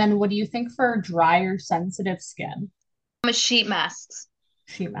 And then what do you think for dry or sensitive skin? sheet masks.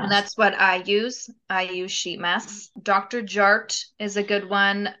 Sheet And mask. that's what I use. I use sheet masks. Dr. Jart is a good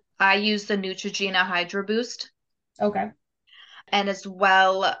one. I use the Neutrogena Hydro Boost. Okay. And as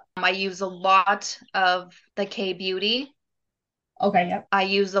well, I use a lot of the K Beauty. Okay, yep. I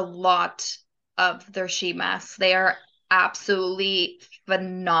use a lot of their sheet masks. They are absolutely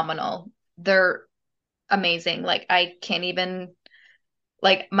phenomenal. They're amazing. Like I can't even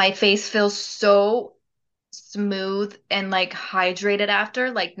like my face feels so smooth and like hydrated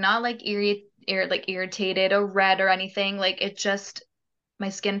after, like not like like irritated or red or anything. Like it just my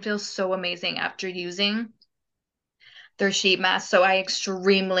skin feels so amazing after using their sheet mask. So I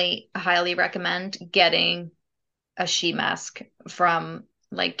extremely highly recommend getting a sheet mask from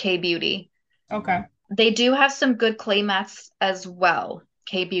like K Beauty. Okay. They do have some good clay masks as well,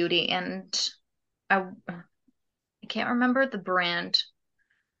 K Beauty, and I can't remember the brand,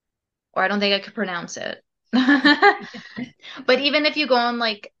 or I don't think I could pronounce it. But even if you go on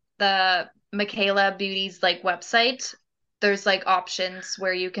like the Michaela Beauty's like website, there's like options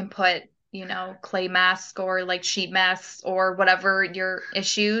where you can put clay mask or like sheet masks or whatever your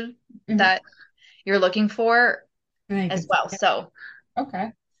issue Hmm. that you're looking for And then you as can well. take it. So,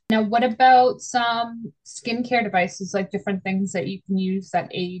 Okay. Now, what about some skincare devices, like different things that you can use that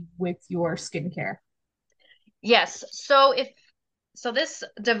aid with your skincare? yes. So this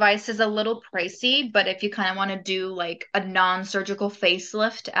device is a little pricey, but if you kind of want to do like a non-surgical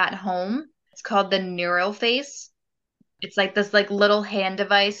facelift at home, it's called the NeuroFace. It's like this like little hand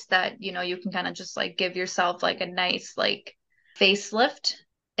device that, you can kind of just like give yourself like a nice like facelift.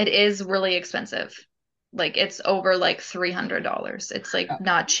 It is really expensive. Like it's over like $300. It's like Oh,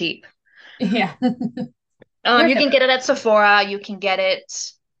 not cheap. yeah. Um, Yeah, you can get it at Sephora, you can get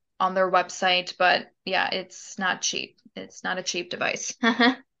it on their website, but yeah, it's not cheap. It's not a cheap device.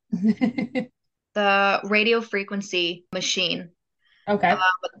 definitely. The radio frequency machine. Okay.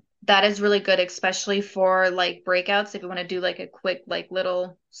 That is really good, especially for like breakouts. If you want to do like a quick, like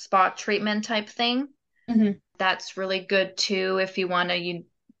little spot treatment type thing, Hmm. that's really good too. If you want to,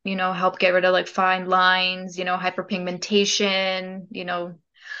 help get rid of like fine lines, hyperpigmentation,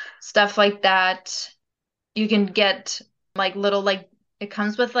 stuff like that. You can get like little, like, it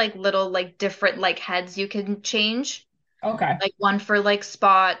comes with like little, like different like heads you can change. Okay. Like one for like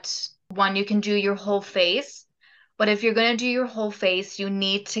spot, one you can do your whole face. But if you're gonna do your whole face, you can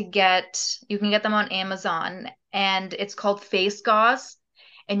get them on Amazon and it's called face gauze.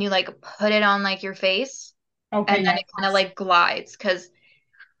 And you like put it on like your face and Okay. then Yeah. it kind of like glides. Because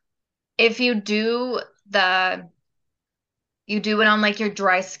if the, you do it on like your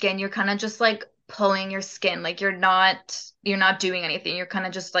dry skin, you're kind of just like pulling your skin. Like you're not doing anything. You're kind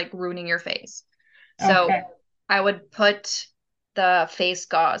of just like ruining your face. So Okay. I would put the face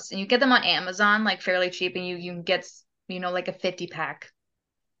gauze, and you get them on Amazon like fairly cheap, and you can get like a 50 pack.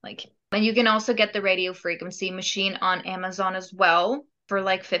 Like, and you can also get the radio frequency machine on Amazon as well for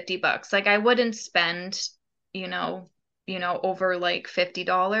like $50. Like I wouldn't spend, you know, over like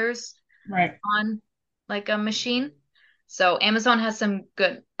 $50 Right. on like a machine. So Amazon has some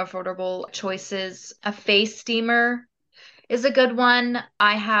good affordable choices. A face steamer is a good one.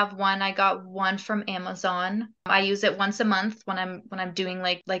 I have one. I got one from Amazon. I use it once a month when I'm doing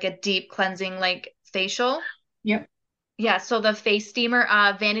like a deep cleansing like facial. Yep. Yeah, so the face steamer,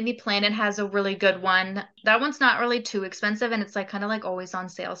 Vanity Planet has a really good one. That one's not really too expensive and it's like kind of like always on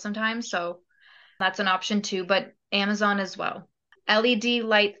sale sometimes. So that's an option too, but Amazon as well. LED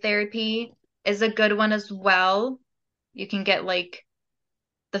light therapy is a good one as well. You can get like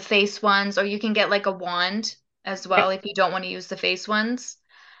the face ones, or you can get like a wand as well Yep. if you don't want to use the face ones.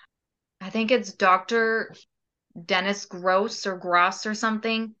 I think it's Dr. Dennis Gross or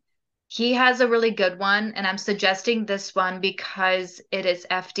something. He has a really good one, and I'm suggesting this one because it is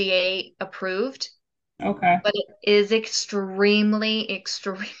FDA approved, Okay. but it is extremely,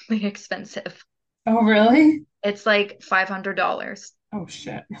 extremely expensive. Oh, really? It's like $500. Oh,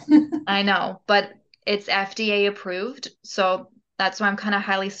 shit. I know, but it's FDA approved, so that's why I'm kind of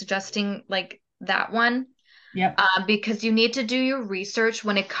highly suggesting like that one. Yep. Because you need to do your research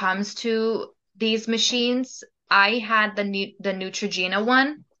when it comes to these machines. I had the Neutrogena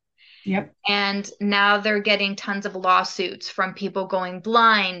one, Yep. and now they're getting tons of lawsuits from people going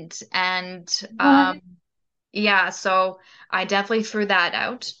blind, and What? yeah, so I definitely threw that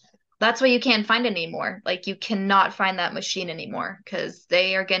out. That's why you can't find it anymore. Like you cannot find that machine anymore because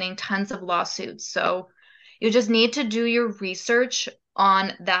they are getting tons of lawsuits. So you just need to do your research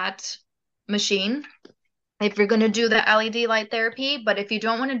on that machine if you're going to do the LED light therapy. But if you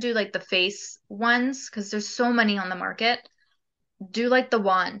don't want to do like the face ones, because there's so many on the market, do like the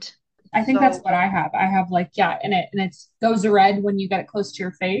wand. I think that's So what I have. I have like, yeah, and it's goes red when you get it close to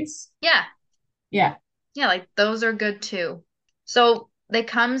your face. yeah, Yeah. yeah, like those are good too. So they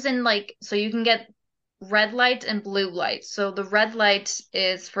comes in like, so you can get red light and blue light. So the red light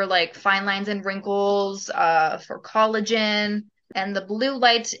is for like fine lines and wrinkles, for collagen, and the blue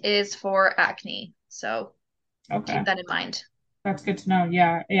light is for acne. So keep Okay. that in mind. That's good to know.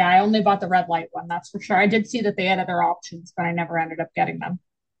 Yeah. Yeah. I only bought the red light one, that's for sure. I did see that they had other options, but I never ended up getting them.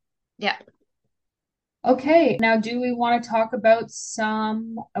 Yeah. Okay. Now, do we want to talk about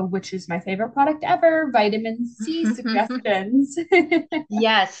some, which is my favorite product ever, vitamin C suggestions?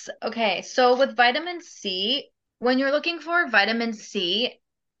 Yes. Okay. So with vitamin C, when you're looking for vitamin C,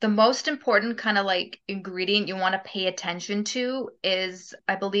 the most important kind of like ingredient you want to pay attention to is,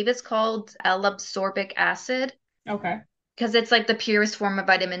 I believe it's called L-ascorbic acid, Okay. because it's like the purest form of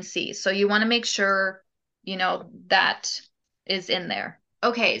vitamin C. So you want to make sure, that is in there.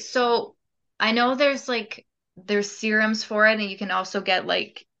 Okay. So I know there's serums for it, and you can also get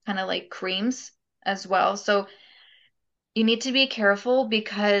like kind of like creams as well. So you need to be careful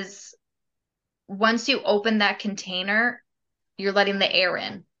because once you open that container, you're letting the air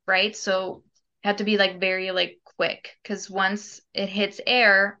in, right? So you have to be like very like quick because once it hits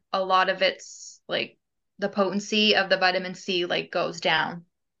air, a lot of it's like the potency of the vitamin C like goes down.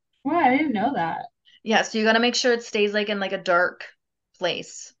 Well, I didn't know that. Yeah, so you got to make sure it stays like in like a dark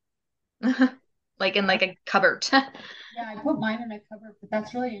place, like in like a cupboard. Yeah, I put mine in a cupboard, but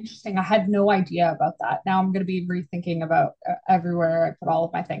that's really interesting. I had no idea about that. Now I'm going to be rethinking about everywhere I put all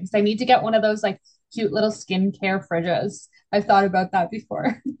of my things. I need to get one of those like cute little skincare fridges. I've thought about that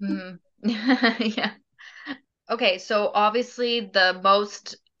before. Mm. Yeah. Okay, so obviously the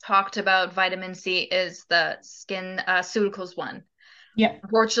most talked about vitamin C is the skin Ceuticals one. Yep,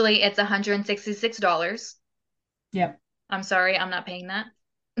 Unfortunately, it's $166. yep, I'm sorry, I'm not paying that.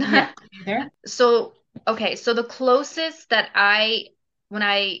 yep. Either. So, okay, so the closest that when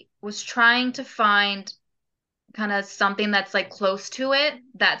I was trying to find kind of something that's like close to it,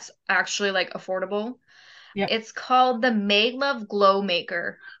 that's actually like affordable, Yep. it's called the Make Love Glow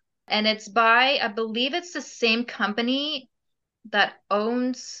Maker. And it's by, I believe it's the same company that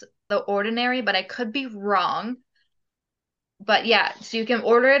owns The Ordinary, but I could be wrong. But yeah, so you can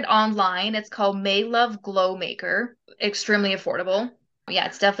order it online. It's called May Love Glow Maker. Extremely affordable. Yeah,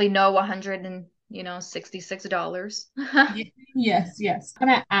 it's definitely no 100 and, $66. Yes, yes. I'm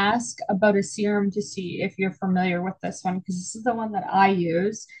gonna ask about a serum to see if you're familiar with this one because this is the one that I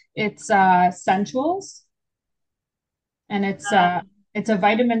use. It's Sensuals and it's a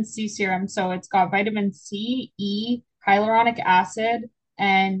vitamin C serum. So it's got vitamin C, E, hyaluronic acid,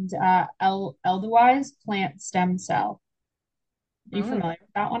 and Edelweiss plant stem cell. Are you Oh, familiar with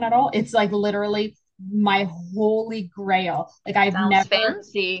that one at all? It's like literally my holy grail. Like I've sounds never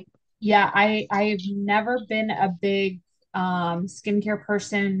fancy. yeah, I've never been a big skincare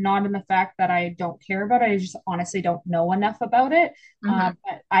person, not in the fact that I don't care about it. I just honestly don't know enough about it. Hmm.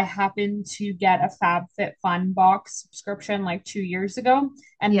 But I happened to get a FabFitFun box subscription like 2 years ago,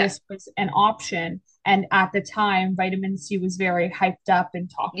 and Yeah. this was an option. And at the time, vitamin C was very hyped up and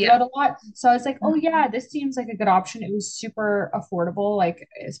talked Yeah. about a lot. So I was like, oh Mhm. yeah, this seems like a good option. It was super affordable, like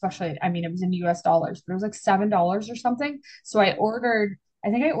especially, I mean, it was in US dollars, but it was like $7 or something. So Yeah. I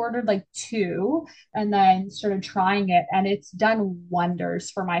think I ordered like two and then started trying it, and it's done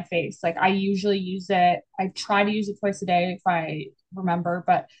wonders for my face. Like I usually use it, I try to use it twice a day if I remember,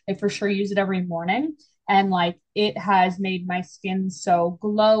 but I for sure use it every morning. And like it has made my skin so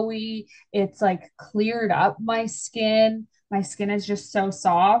glowy. It's like cleared up my skin. My skin is just so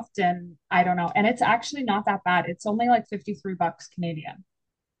soft, and I don't know. And it's actually not that bad. It's only like 53 bucks Canadian.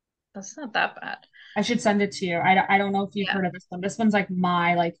 That's not that bad. I should send it to you. I don't know if you've Yeah. heard of this one. This one's like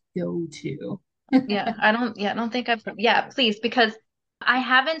my like go-to. Yeah, I don't think yeah, please, because I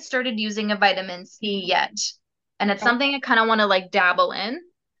haven't started using a vitamin C yet. And it's Okay. something I kind of want to like dabble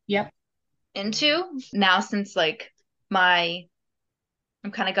Yep. into now since like my,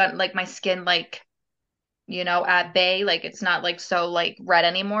 I'm kind of got like my skin like, at bay, like it's not like so like red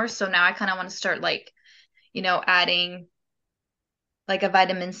anymore. So now I kind of want to start like, adding like a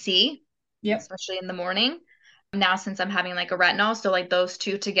vitamin C, Yep. especially in the morning. Now since I'm having like a retinol, so like those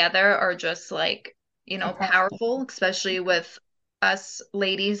two together are just like, A powerful. powerful, especially with us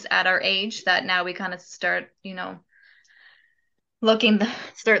ladies at our age that now we kind of start, looking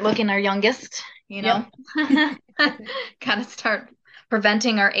start looking our youngest, Yep. kind of start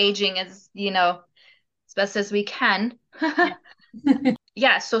preventing our aging as best as we can. Yep.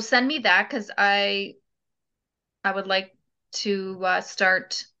 Yeah, so send me that because I would like to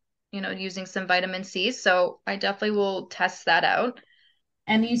start, using some vitamin C. So I definitely will test that out.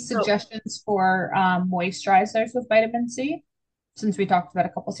 Any So suggestions for moisturizers with vitamin C? Since we talked about a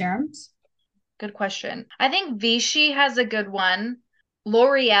couple serums. good question. I think Vichy has a good one.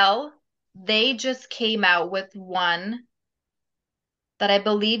 L'Oreal, they just came out with one that I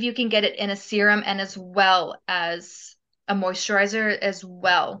believe you can get it in a serum and as well as a moisturizer as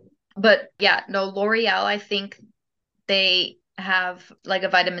well. But yeah, no, L'Oreal, I think they have like a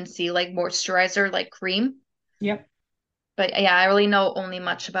vitamin C like moisturizer like cream. Yep. But yeah, I really know only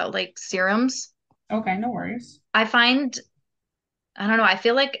much about like serums. Okay, no worries. I find, I don't know, I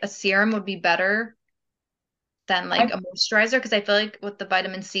feel like a serum would be better than like I a moisturizer because I feel like with the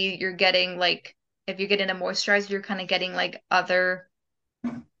vitamin C, you're getting like, if you're getting a moisturizer, you're kind of getting like other,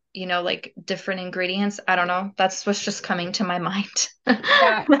 like different ingredients. I don't know. That's what's just coming to my mind.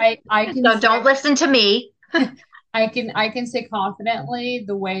 yeah, I can So don't say listen to me. I can say confidently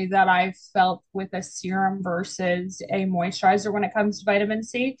the way that I've felt with a serum versus a moisturizer when it comes to vitamin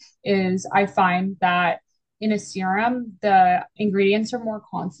C is I find that in a serum the ingredients are more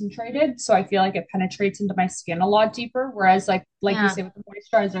concentrated, so I feel like it penetrates into my skin a lot deeper. Whereas like you Yeah. say with the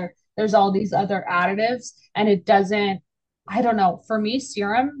moisturizer, there's all these other additives, and it doesn't, I don't know, for me,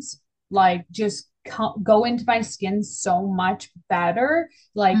 serums like just go into my skin so much better,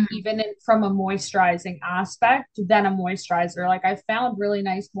 like Mhm. even from a moisturizing aspect than a moisturizer. Like I found really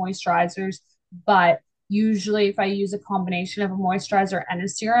nice moisturizers, but usually if I use a combination of a moisturizer and a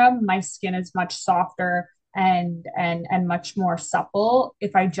serum, my skin is much softer and much more supple.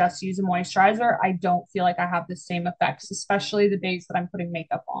 If I just use a moisturizer, I don't feel like I have the same effects, especially the days that I'm putting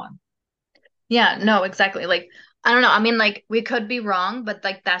makeup on. Yeah, no, exactly. Like, I don't know. I mean, like, we could be wrong, but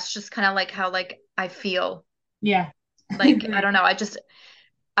like that's just kind of like how like I feel. Yeah, I Like, I agree. don't know. I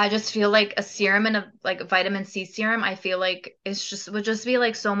just feel like a serum and a like a vitamin C serum, I feel like it's just would just be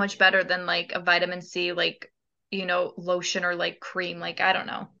like so much better than like a vitamin C like, lotion or like cream. Like, I don't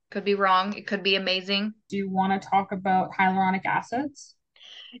know. Could be wrong. It could be amazing. Do you want to talk about hyaluronic acids?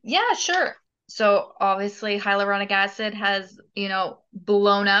 Yeah, sure. So obviously hyaluronic acid has,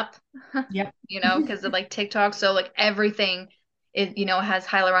 blown up, Yep. because of like TikTok. So like everything has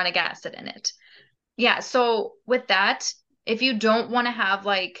hyaluronic acid in it. Yeah, so with that, if you don't want to have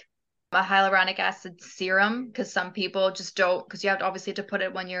like a hyaluronic acid serum, because some people just don't, because you have to obviously to put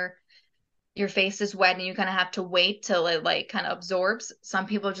it when your face is wet and you kind of have to wait till it like kind of absorbs. Some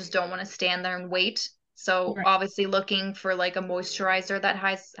people just don't want to stand there and wait. So Right. obviously looking for like a moisturizer that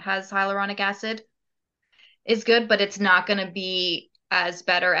has hyaluronic acid is good, but it's not going to be as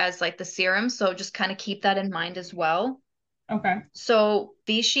better as like the serum. So just kind of keep that in mind as well. Okay. So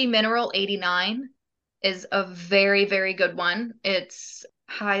Vichy Mineral 89 is a very, very good one. It's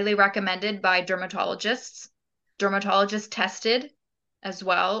highly recommended by dermatologists. Dermatologists tested as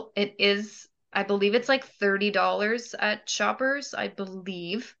well. It is, I believe it's like $30 at Shoppers, I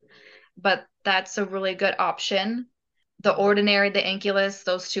believe, but that's a really good option. The Ordinary, the Inculus,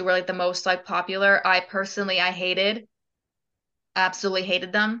 those two were like the most like popular. I hated, absolutely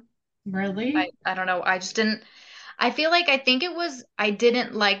hated them. I, Really? I don't know. I just didn't, I feel like I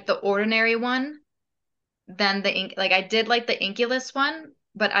didn't like the Ordinary one than the ink like I did like the Inculus one,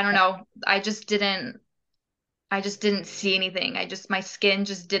 but I don't know. I just didn't see anything. My skin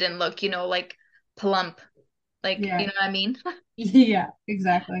just didn't look, like plump. Like, you Yeah. know what I mean? Yeah,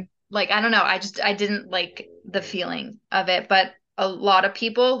 exactly. Like I don't know. I didn't like the feeling of it, but a lot of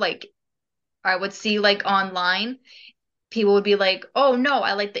people like I would see like online, people would be like, "Oh no,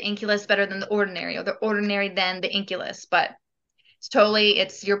 I like the Inculus better than the Ordinary, or the Ordinary than the Inculus." But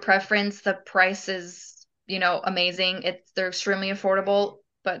it's your preference. The price is, amazing. They're extremely affordable,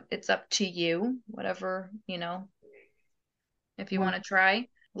 but it's up to you, whatever, if you want to Work. try.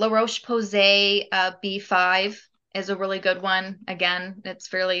 La Roche-Posay B5 is a really good one. Again, it's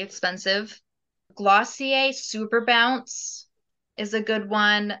fairly expensive. Glossier Super Bounce is a good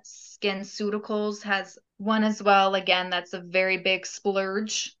one. SkinCeuticals has one as well. Again, that's a very big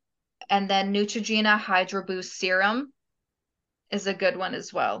splurge. And then Neutrogena Hydro Boost Serum is a good one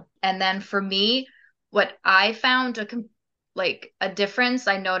as well. And then for me, what I found like a difference,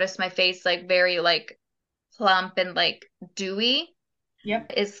 I noticed my face like very like plump and like dewy,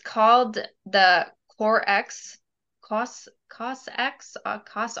 Yep. is called the Core X, Cos X,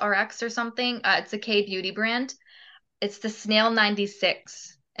 Cos RX or something. It's a K beauty brand. It's the Snail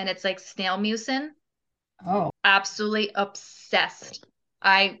 96 and it's like snail mucin. Oh, Absolutely obsessed.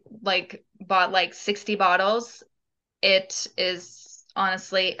 I like bought like 60 bottles. It is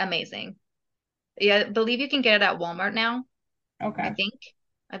honestly amazing. Yeah, I believe you can get it at Walmart now, I okay. think.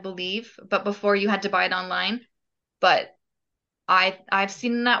 I believe. But before you had to buy it online. But I've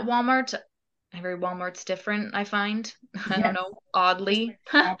seen it at Walmart. Every Walmart's different, I find. I don't Yes. know, Just oddly. like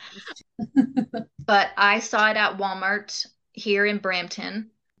shoppers too. But I saw it at Walmart here in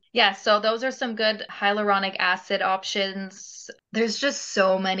Brampton. Yeah, so those are some good hyaluronic acid options. There's just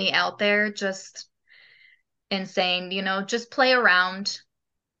so many out there, just insane. Just play around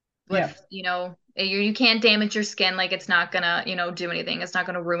Yep. with, you can't damage your skin. Like it's not gonna, do anything. It's not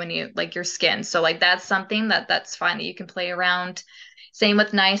gonna ruin you, like your skin. So like that's something that's fine that you can play around. Same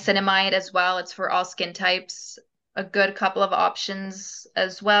with niacinamide as well. It's for all skin types. A good couple of options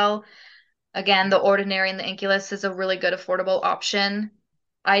as well. Again, the Ordinary and the Inculus is a really good affordable option.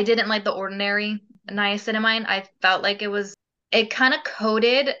 I didn't like the Ordinary niacinamide. I felt like it kind of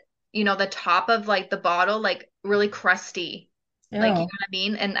coated, the top of like the bottle, like really crusty. Like, you know Oh, what I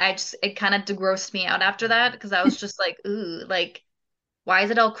mean? And it kind of grossed me out after that because I was just like, ooh, like, why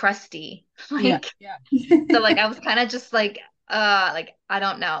is it all crusty? yeah. Like, Yeah. so like I was kind of just like, I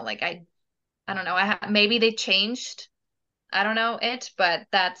don't know. Like, I don't know. Maybe they changed, I don't know it, but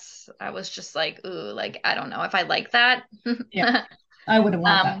I was just like, ooh, like, I don't know if I like that. Yeah. I wouldn't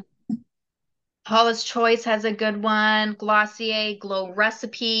want that. Um, Paula's Choice has a good one. Glossier Glow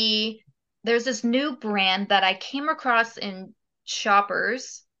Recipe. There's this new brand that I came across in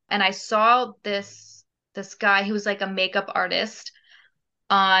Shoppers, and I saw this guy who's like a makeup artist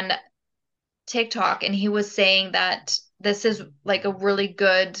on TikTok, and he was saying that this is like a really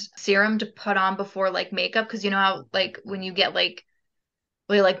good serum to put on before like makeup, because you know how like when you get like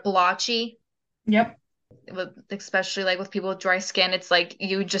really like blotchy, Yep. especially like with people with dry skin, it's like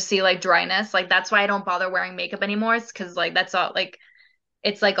you just see like dryness. Like that's why I don't bother wearing makeup anymore. It's because like that's all like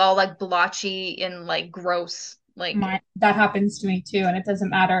it's like all like blotchy and like gross. Like That happens to me too, and it doesn't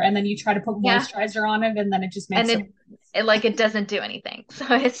matter. And then you try to put yeah, moisturizer on it, and then it just and makes it. it like it doesn't do anything. So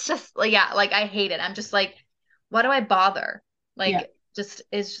it's just like yeah, like I hate it. I'm just like, why do I bother? Yeah. Like just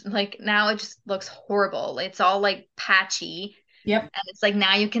is like now it just looks horrible. It's all like patchy. Yep. And it's like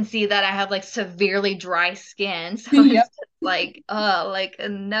now you can see that I have like severely dry skin. So it's Yep. just like, oh, like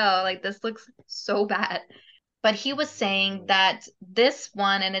no, like this looks so bad. But he was saying that this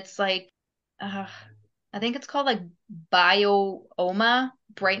one, and it's like, uh, I think it's called like Bioma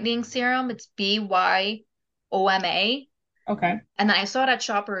brightening serum. It's Byoma. Okay. And then I saw it at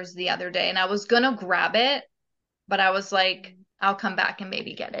Shoppers the other day, and I was gonna grab it, but I was like, I'll come back and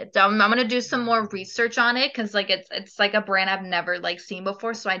maybe get it. So I'm gonna do some more research on it because like it's like a brand I've never like seen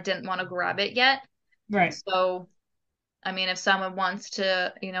before, so I didn't want to grab it yet. Right. So I mean, if someone wants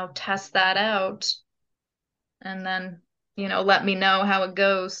to, test that out and then, let me know how it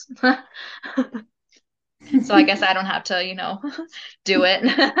goes. So I guess I don't have to, do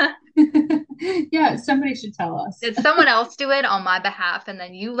it. Yeah, somebody should tell us. Did someone else do it on my behalf and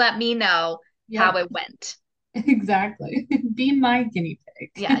then you let me know how Yep, it went. exactly. Be my guinea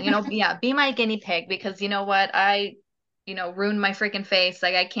Yeah, pig. yeah, be my guinea pig because you know what? Ruined my freaking face.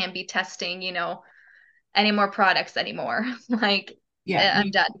 Like I can't be testing, any more products anymore. Like Yeah, I'm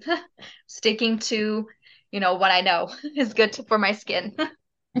you. done. Sticking to, what I know is good for my skin.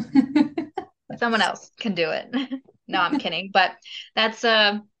 Someone else can do it. No, I'm kidding, but that's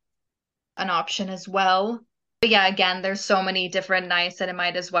an option as well. But yeah, again, there's so many different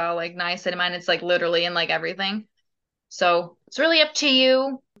niacinamide as well. Like niacinamide, it's like literally in like everything. So it's really up to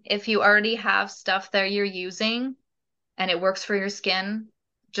you. If you already have stuff that you're using and it works for your skin,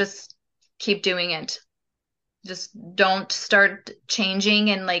 just keep doing it. Just don't start changing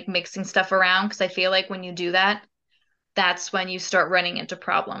and like mixing stuff around because I feel like when you do that, that's when you start running into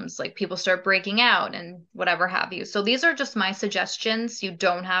problems. Like people start breaking out and whatever have you. So these are just my suggestions. You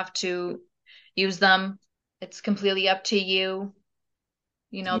don't have to use them. It's completely up to you.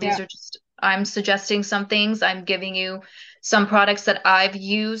 Yeah, These are just, I'm suggesting some things. I'm giving you some products that I've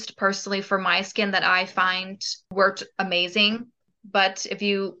used personally for my skin that I find worked amazing. But if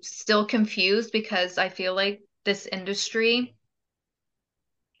you still confused, because I feel like this industry,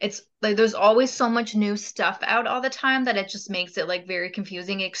 it's like there's always so much new stuff out all the time that it just makes it like very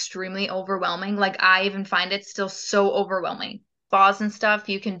confusing, extremely overwhelming. Like I even find it still so overwhelming. Spas and stuff,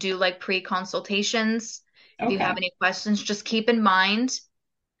 you can do like pre-consultations. If you have okay. any questions, just keep in mind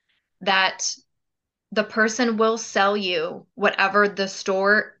that the person will sell you whatever the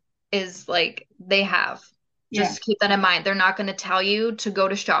store is like they have. Yeah, Just keep that in mind. They're not going to tell you to go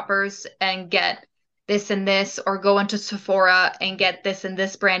to Shoppers and get this and this or go into Sephora and get this and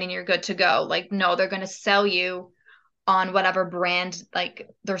this brand and you're good to go. Like, no, they're going to sell you on whatever brand like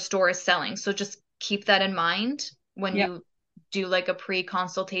their store is selling. So just keep that in mind when yep. you do like a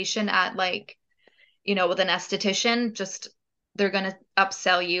pre-consultation at like with an esthetician, just they're gonna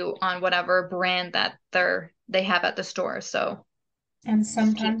upsell you on whatever brand that they have at the store. So And just keep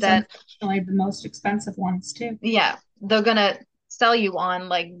sometimes, that. unfortunately, the most expensive ones too. Yeah, they're gonna sell you on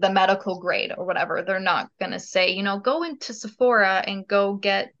like the medical grade or whatever. They're not gonna say, go into Sephora and go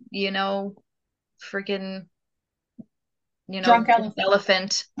get, freaking, Drunk elephant.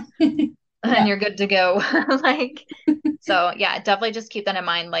 elephant and Yeah, you're good to go. Like, so yeah, definitely just keep that in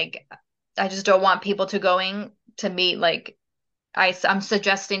mind. Like, I just don't want people to going to meet like I'm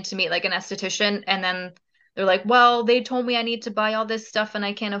suggesting to meet like an esthetician and then they're like, well, they told me I need to buy all this stuff and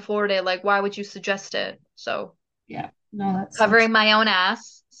I can't afford it. Like, why would you suggest it? So yeah. No, that sucks. covering my own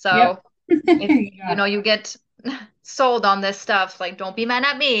ass. Yep. So if Yeah. you get sold on this stuff, like don't be mad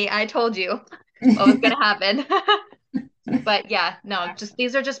at me. I told you what was gonna happen. But yeah, no, just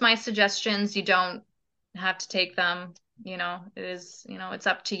these are just my suggestions. You don't have to take them. It is, it's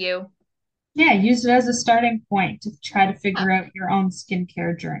up to you. Yeah, use it as a starting point to try to Yeah. figure out your own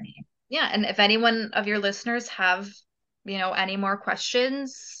skincare journey. Yeah, and if anyone of your listeners have, any more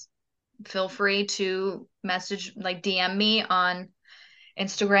questions, feel free to message, like DM me on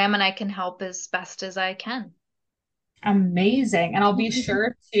Instagram, and I can help as best as I can. Amazing. And I'll be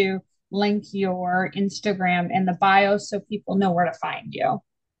sure to link your Instagram in the bio so people know where to find you.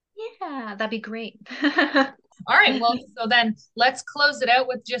 Yeah, that'd be great. All right, well, so then let's close it out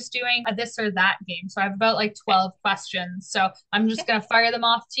with just doing a this or that game. So I have about like Okay. 12 questions. So I'm just gonna fire them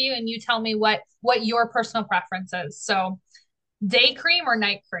off to you and you tell me what your personal preference is. So day cream or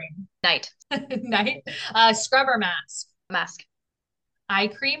night cream? Night. Night. Scrub or mask? Mask. Eye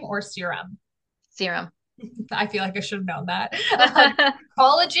cream or serum? Serum. I feel like I should have known that.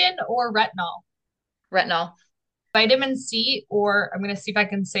 Collagen or retinol? Retinol. Vitamin C or I'm gonna see if I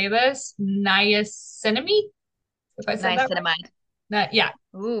can say this, niacinamide, if I said that right. Niacinamide. Yeah.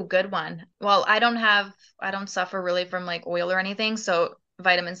 Ooh, good one. Well, I don't suffer really from like oil or anything, so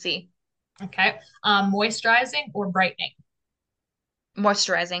vitamin C. Okay. Moisturizing or brightening?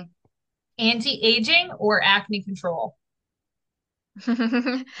 Moisturizing. Anti-aging or acne control?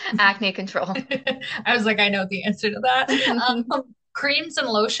 Acne control. I was like, I know the answer to that. Creams and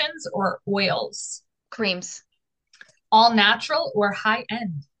lotions or oils? Creams. All natural or high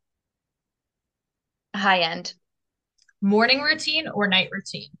end? High end. Morning routine or night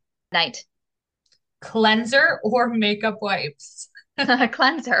routine? Night. Cleanser or makeup wipes?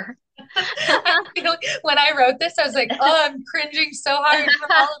 Cleanser. I feel like when I wrote this, I was like, oh, I'm cringing so hard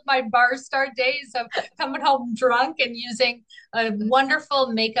from all of my bar star days of coming home drunk and using a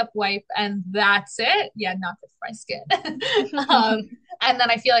wonderful makeup wipe, and that's it. Yeah, not good for my skin. And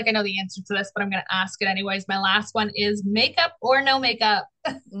then I feel like I know the answer to this, but I'm going to ask it anyways. My last one is makeup or no makeup?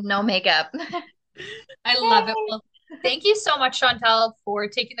 No makeup. I love it. Well, thank you so much, Chantel, for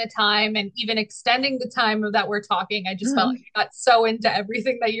taking the time and even extending the time that we're talking. I just felt like I got so into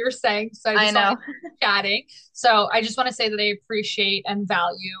everything that you're saying. So I I just want know. to keep chatting. So I just want to say that I appreciate and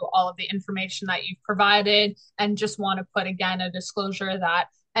value all of the information that you've provided and just want to put again a disclosure that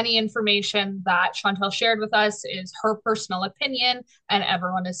any information that Chantel shared with us is her personal opinion, and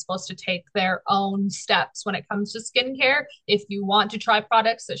everyone is supposed to take their own steps when it comes to skincare. If you want to try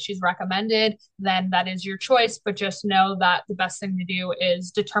products that she's recommended, then that is your choice. But just know that the best thing to do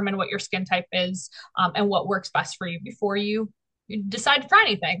is determine what your skin type is, and what works best for you before you decide to try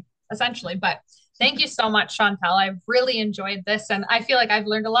anything, essentially. But thank you so much, Chantel. I've really enjoyed this, and I feel like I've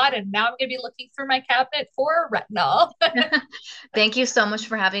learned a lot. And now I'm going to be looking through my cabinet for retinol. Thank you so much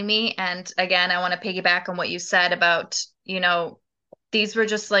for having me. And again, I want to piggyback on what you said about, these were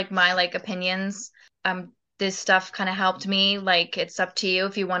just like my like opinions. This stuff kind of helped me. Like it's up to you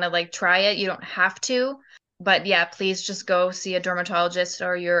if you want to like try it. You don't have to. But yeah, please just go see a dermatologist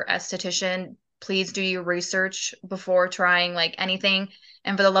or your esthetician. Please do your research before trying like anything.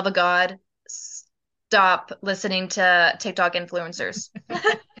 And for the love of God, stop listening to TikTok influencers.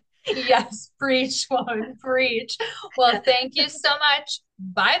 Yes, preach, woman, preach. Well, thank you so much.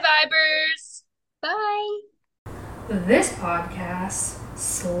 Bye, Vibers. Bye. This podcast's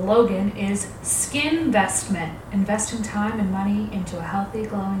slogan is Skinvestment, investing time and money into a healthy,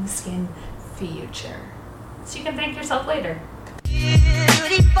 glowing skin future. So you can thank yourself later.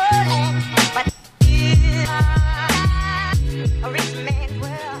 Beautiful, but